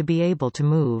resources to be able to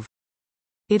move.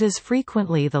 It is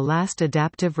frequently the last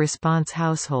adaptive response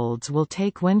households will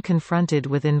take when confronted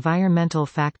with environmental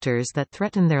factors that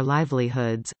threaten their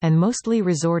livelihoods, and mostly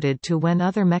resorted to when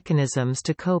other mechanisms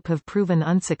to cope have proven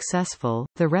unsuccessful.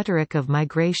 The rhetoric of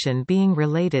migration being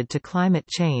related to climate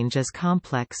change is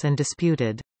complex and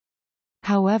disputed.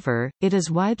 However, it is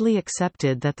widely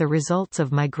accepted that the results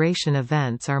of migration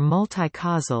events are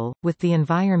multi-causal, with the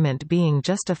environment being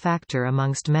just a factor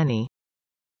amongst many.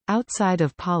 Outside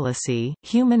of policy,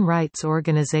 human rights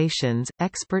organizations,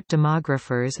 expert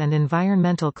demographers and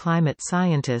environmental climate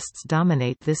scientists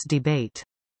dominate this debate.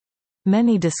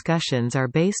 Many discussions are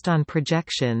based on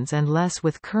projections and less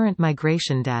with current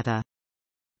migration data.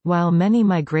 While many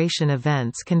migration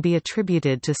events can be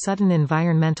attributed to sudden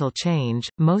environmental change,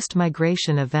 most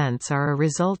migration events are a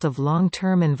result of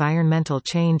long-term environmental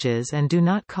changes and do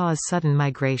not cause sudden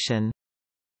migration.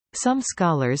 Some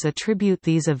scholars attribute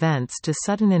these events to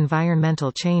sudden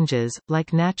environmental changes,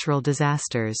 like natural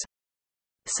disasters.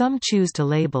 Some choose to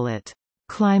label it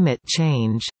climate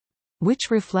change, which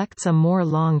reflects a more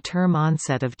long-term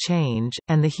onset of change,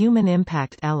 and the human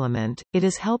impact element. It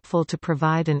is helpful to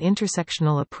provide an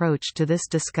intersectional approach to this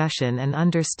discussion and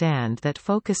understand that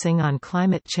focusing on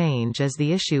climate change as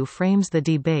the issue frames the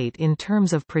debate in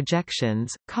terms of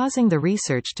projections, causing the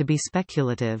research to be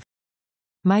speculative.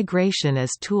 Migration as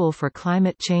tool for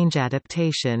climate change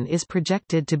adaptation is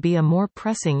projected to be a more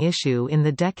pressing issue in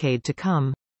the decade to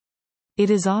come.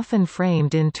 It is often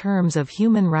framed in terms of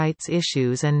human rights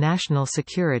issues and national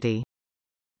security.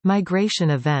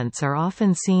 Migration events are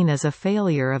often seen as a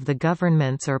failure of the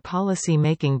governments or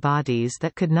policy-making bodies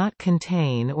that could not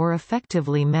contain or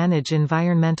effectively manage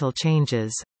environmental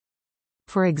changes.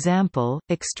 For example,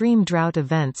 extreme drought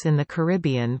events in the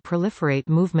Caribbean proliferate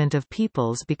movement of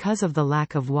peoples because of the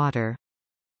lack of water.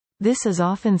 This is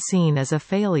often seen as a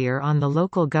failure on the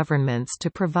local governments to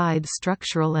provide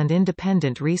structural and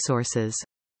independent resources.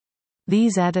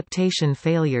 These adaptation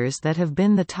failures that have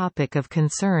been the topic of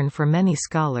concern for many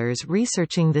scholars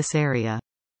researching this area.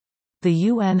 The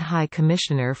UN High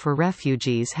Commissioner for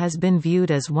Refugees has been viewed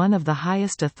as one of the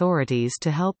highest authorities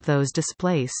to help those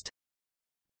displaced.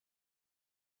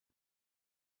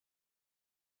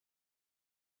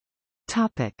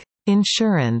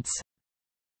 Insurance.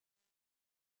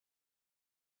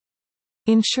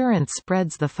 Insurance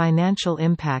spreads the financial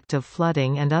impact of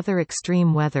flooding and other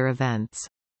extreme weather events.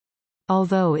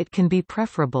 Although it can be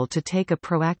preferable to take a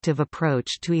proactive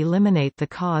approach to eliminate the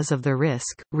cause of the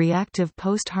risk, reactive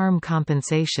post-harm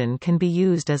compensation can be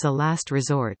used as a last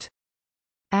resort.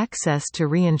 Access to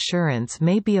reinsurance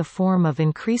may be a form of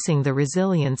increasing the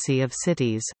resiliency of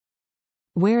cities.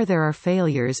 Where there are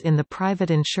failures in the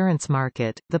private insurance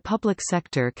market, the public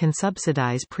sector can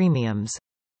subsidize premiums.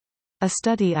 A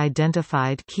study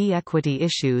identified key equity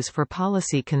issues for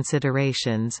policy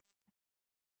considerations.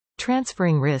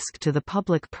 Transferring risk to the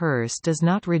public purse does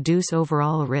not reduce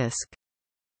overall risk.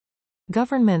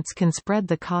 Governments can spread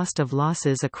the cost of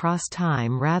losses across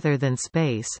time rather than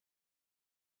space.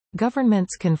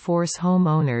 Governments can force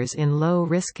homeowners in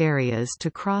low-risk areas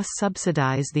to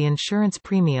cross-subsidize the insurance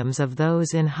premiums of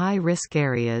those in high-risk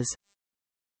areas.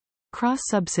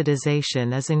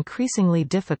 Cross-subsidization is increasingly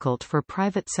difficult for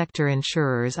private sector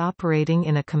insurers operating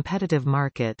in a competitive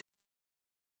market.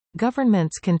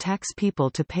 Governments can tax people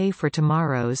to pay for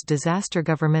tomorrow's disaster.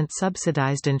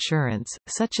 Government-subsidized insurance,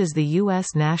 such as the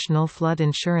U.S. National Flood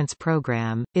Insurance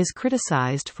Program, is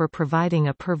criticized for providing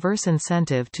a perverse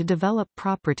incentive to develop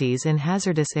properties in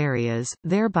hazardous areas,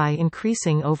 thereby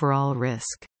increasing overall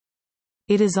risk.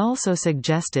 It is also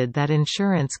suggested that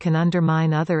insurance can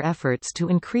undermine other efforts to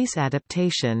increase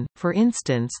adaptation, for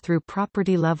instance through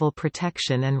property-level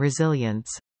protection and resilience.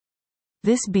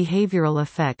 This behavioral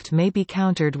effect may be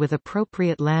countered with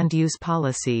appropriate land use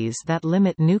policies that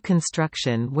limit new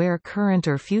construction where current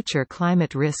or future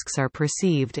climate risks are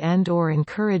perceived and/or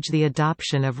encourage the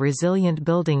adoption of resilient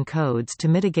building codes to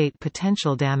mitigate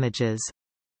potential damages.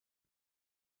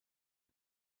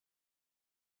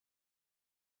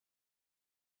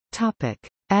 Topic: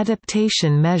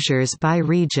 Adaptation measures by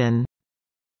region.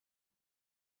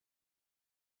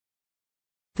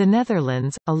 The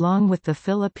Netherlands, along with the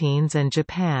Philippines and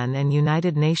Japan and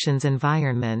United Nations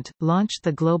Environment, launched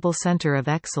the Global Center of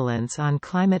Excellence on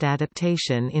Climate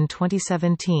Adaptation in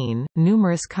 2017.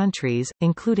 Numerous countries,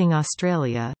 including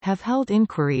Australia, have held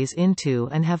inquiries into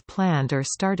and have planned or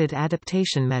started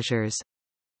adaptation measures.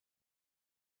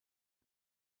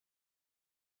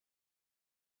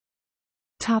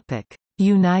 Topic: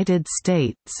 United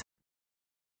States.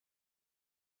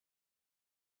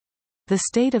 The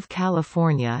state of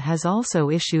California has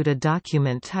also issued a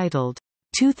document titled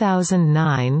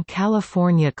 2009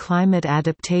 California Climate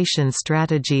Adaptation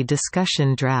Strategy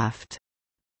Discussion Draft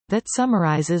that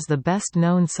summarizes the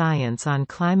best-known science on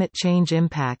climate change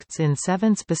impacts in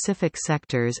 7 specific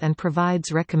sectors and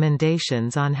provides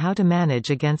recommendations on how to manage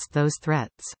against those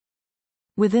threats.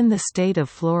 Within the state of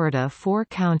Florida, 4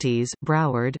 counties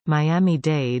Broward,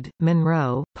 Miami-Dade,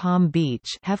 Monroe, Palm Beach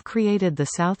have created the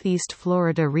Southeast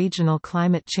Florida Regional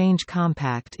Climate Change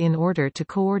Compact in order to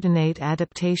coordinate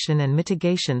adaptation and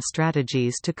mitigation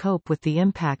strategies to cope with the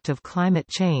impact of climate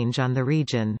change on the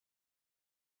region.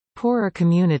 Poorer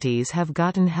communities have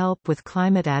gotten help with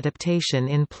climate adaptation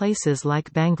in places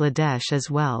like Bangladesh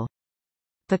as well.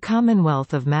 The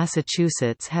Commonwealth of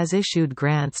Massachusetts has issued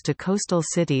grants to coastal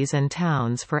cities and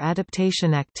towns for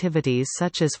adaptation activities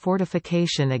such as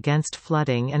fortification against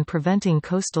flooding and preventing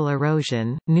coastal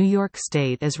erosion. New York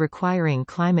State is requiring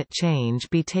climate change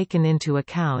be taken into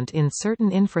account in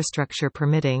certain infrastructure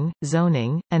permitting,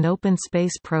 zoning, and open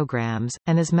space programs,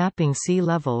 and is mapping sea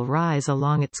level rise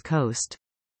along its coast.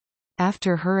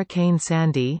 After Hurricane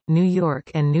Sandy, New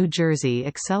York and New Jersey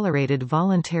accelerated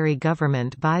voluntary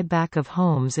government buyback of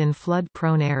homes in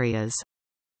flood-prone areas.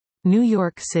 New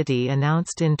York City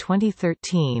announced in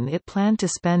 2013 it planned to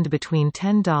spend between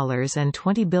 $10 and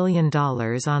 $20 billion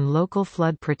on local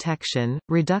flood protection,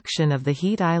 reduction of the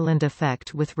heat island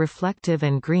effect with reflective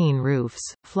and green roofs,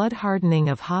 flood hardening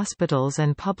of hospitals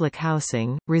and public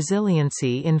housing,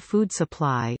 resiliency in food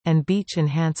supply, and beach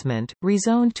enhancement,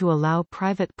 rezoned to allow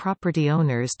private property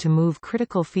owners to move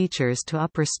critical features to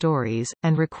upper stories,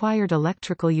 and required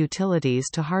electrical utilities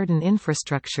to harden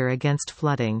infrastructure against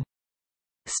flooding.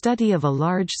 Study of a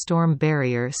large storm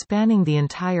barrier spanning the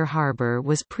entire harbor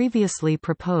was previously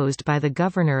proposed by the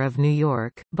Governor of New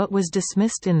York, but was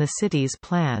dismissed in the city's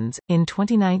plans. In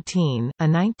 2019, a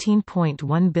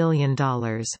 $19.1 billion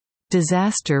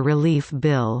disaster relief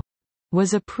bill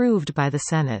was approved by the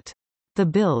Senate. The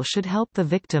bill should help the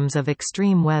victims of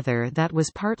extreme weather that was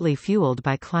partly fueled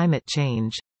by climate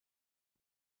change.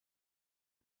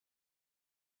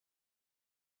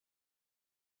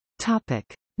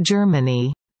 Topic: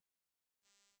 Germany.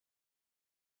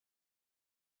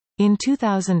 In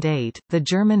 2008, the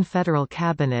German Federal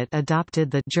Cabinet adopted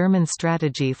the German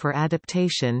Strategy for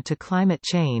Adaptation to Climate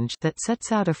Change that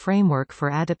sets out a framework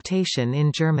for adaptation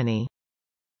in Germany.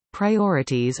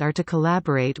 Priorities are to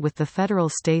collaborate with the federal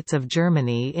states of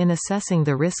Germany in assessing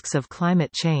the risks of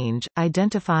climate change,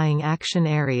 identifying action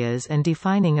areas and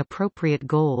defining appropriate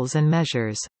goals and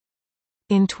measures.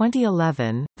 In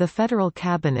 2011, the Federal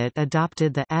Cabinet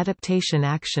adopted the Adaptation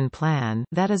Action Plan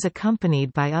that is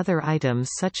accompanied by other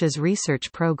items such as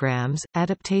research programs,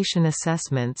 adaptation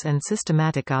assessments and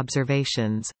systematic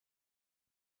observations.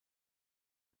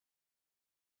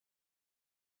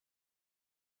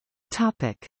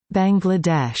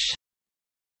 Bangladesh.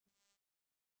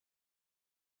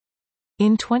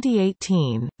 In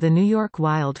 2018, the New York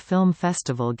Wild Film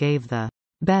Festival gave the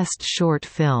Best Short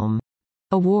Film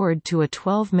award to a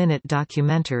 12-minute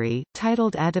documentary,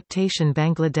 titled Adaptation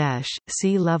Bangladesh,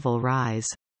 Sea Level Rise.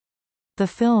 The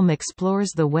film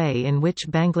explores the way in which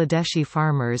Bangladeshi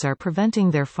farmers are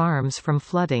preventing their farms from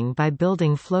flooding by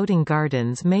building floating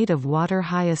gardens made of water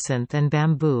hyacinth and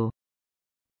bamboo.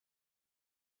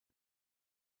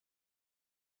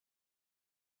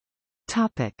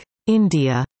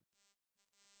 India.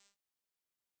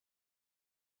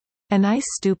 An ice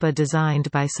stupa designed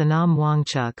by Sonam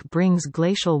Wangchuk brings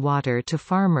glacial water to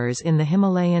farmers in the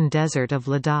Himalayan desert of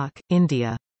Ladakh,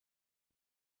 India.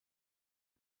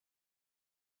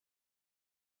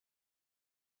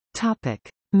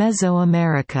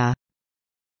 Mesoamerica.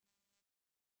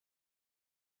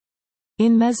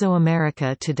 In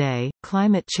Mesoamerica today,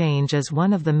 climate change is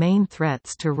one of the main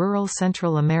threats to rural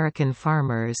Central American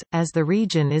farmers, as the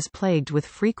region is plagued with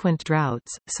frequent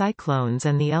droughts, cyclones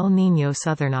and the El Niño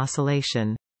Southern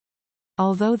Oscillation.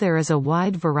 Although there is a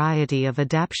wide variety of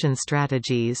adaptation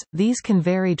strategies, these can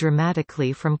vary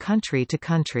dramatically from country to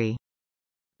country.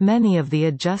 Many of the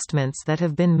adjustments that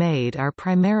have been made are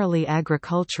primarily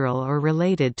agricultural or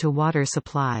related to water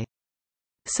supply.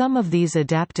 Some of these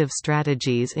adaptive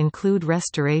strategies include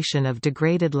restoration of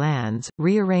degraded lands,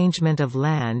 rearrangement of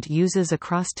land uses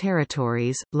across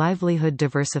territories, livelihood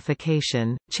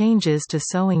diversification, changes to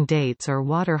sowing dates or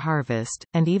water harvest,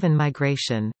 and even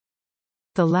migration.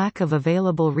 The lack of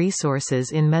available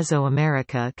resources in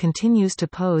Mesoamerica continues to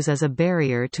pose as a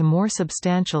barrier to more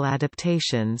substantial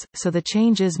adaptations, so the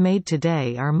changes made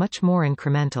today are much more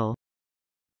incremental.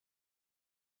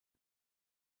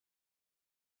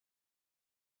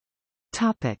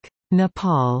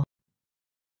 Nepal.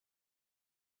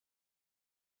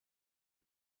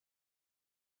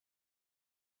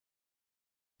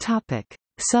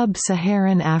 Sub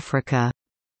Saharan Africa.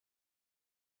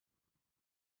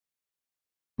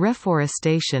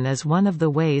 Reforestation is one of the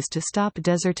ways to stop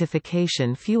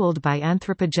desertification fueled by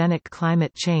anthropogenic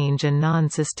climate change and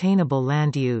non-sustainable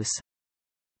land use.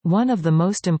 One of the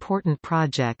most important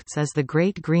projects is the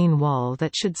Great Green Wall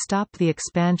that should stop the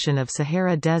expansion of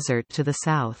Sahara Desert to the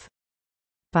south.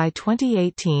 By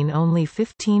 2018 only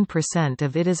 15%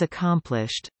 of it is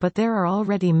accomplished, but there are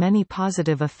already many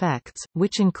positive effects,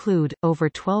 which include, over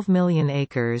 12 million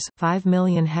acres 5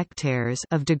 million hectares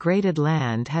of degraded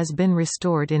land has been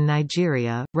restored in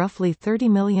Nigeria, roughly 30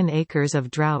 million acres of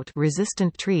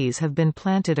drought-resistant trees have been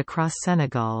planted across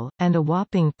Senegal, and a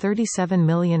whopping 37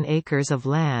 million acres of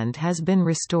land has been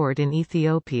restored in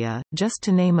Ethiopia, just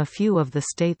to name a few of the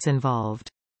states involved.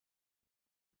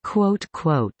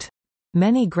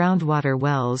 Many groundwater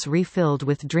wells refilled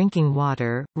with drinking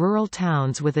water, rural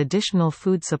towns with additional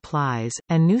food supplies,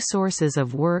 and new sources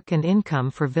of work and income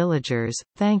for villagers,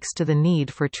 thanks to the need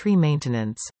for tree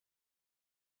maintenance.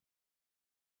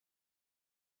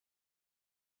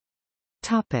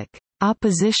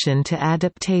 Opposition to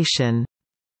adaptation.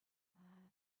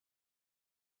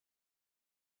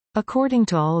 According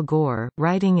to Al Gore,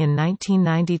 writing in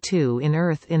 1992 in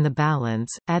Earth in the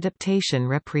Balance, adaptation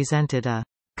represented a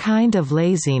kind of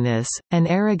laziness, an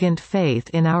arrogant faith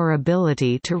in our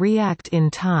ability to react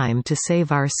in time to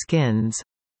save our skins.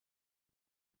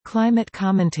 Climate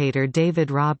commentator David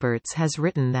Roberts has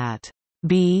written that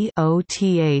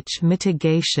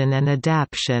mitigation and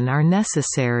adaptation are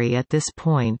necessary at this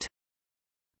point.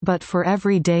 But for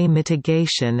every day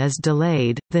mitigation is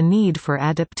delayed, the need for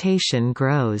adaptation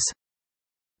grows.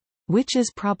 Which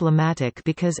is problematic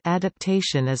because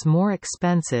adaptation is more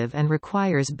expensive and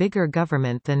requires bigger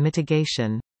government than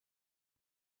mitigation.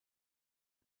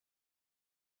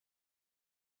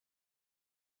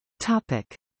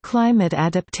 Climate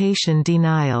adaptation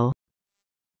denial.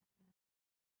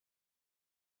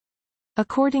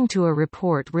 According to a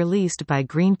report released by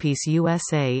Greenpeace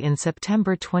USA in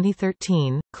September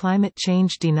 2013, climate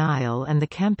change denial and the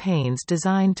campaigns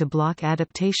designed to block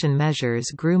adaptation measures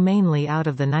grew mainly out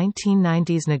of the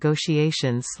 1990s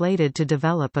negotiations slated to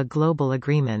develop a global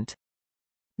agreement.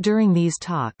 During these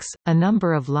talks, a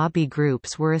number of lobby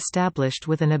groups were established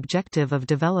with an objective of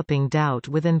developing doubt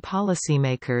within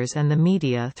policymakers and the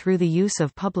media through the use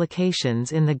of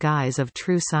publications in the guise of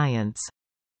true science.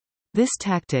 This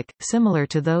tactic, similar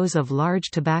to those of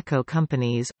large tobacco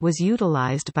companies, was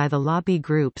utilized by the lobby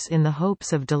groups in the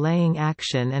hopes of delaying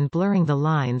action and blurring the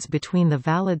lines between the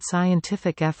valid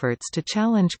scientific efforts to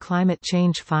challenge climate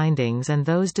change findings and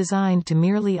those designed to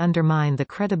merely undermine the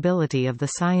credibility of the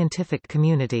scientific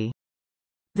community.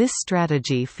 This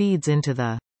strategy feeds into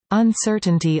the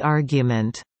uncertainty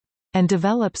argument and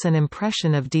develops an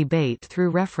impression of debate through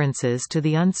references to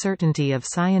the uncertainty of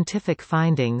scientific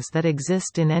findings that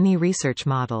exist in any research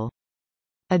model.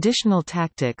 Additional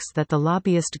tactics that the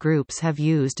lobbyist groups have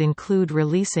used include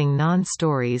releasing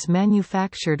non-stories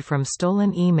manufactured from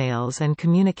stolen emails and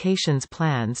communications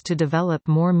plans to develop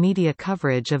more media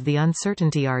coverage of the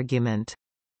uncertainty argument.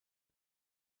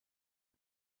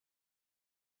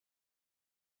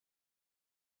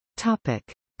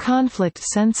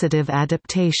 Conflict-sensitive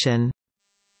adaptation.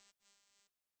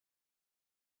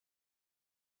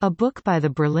 A book by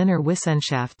the Berliner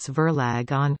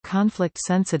Wissenschaftsverlag on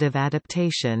conflict-sensitive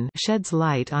adaptation sheds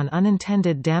light on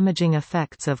unintended damaging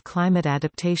effects of climate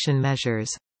adaptation measures.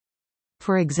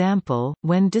 For example,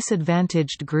 when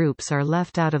disadvantaged groups are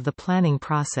left out of the planning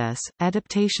process,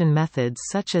 adaptation methods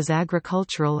such as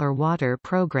agricultural or water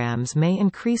programs may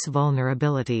increase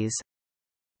vulnerabilities.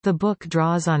 The book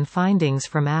draws on findings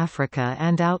from Africa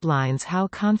and outlines how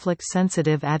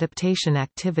conflict-sensitive adaptation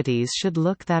activities should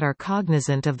look that are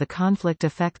cognizant of the conflict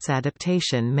effects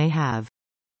adaptation may have.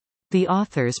 The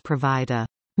authors provide a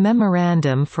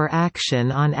memorandum for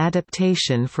action on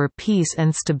adaptation for peace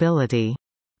and stability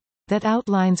that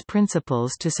outlines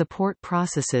principles to support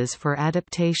processes for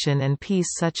adaptation and peace,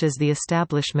 such as the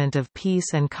establishment of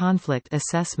peace and conflict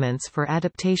assessments for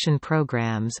adaptation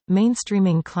programs,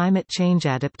 mainstreaming climate change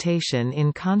adaptation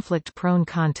in conflict-prone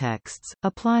contexts,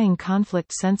 applying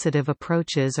conflict-sensitive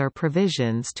approaches or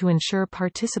provisions to ensure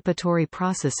participatory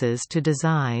processes to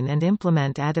design and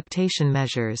implement adaptation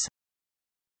measures.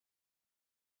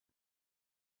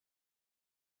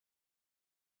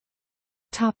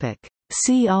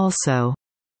 See also: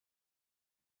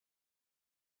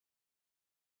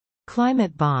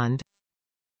 Climate bond,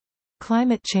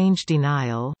 Climate change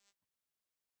denial,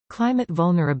 Climate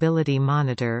vulnerability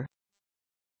monitor,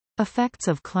 Effects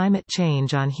of climate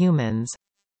change on humans,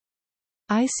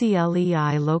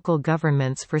 ICLEI Local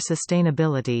Governments for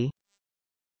Sustainability,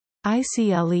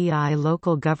 ICLEI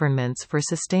Local Governments for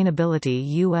Sustainability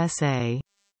USA,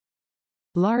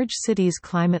 Large Cities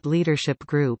Climate Leadership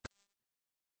Group,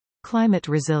 Climate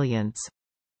resilience.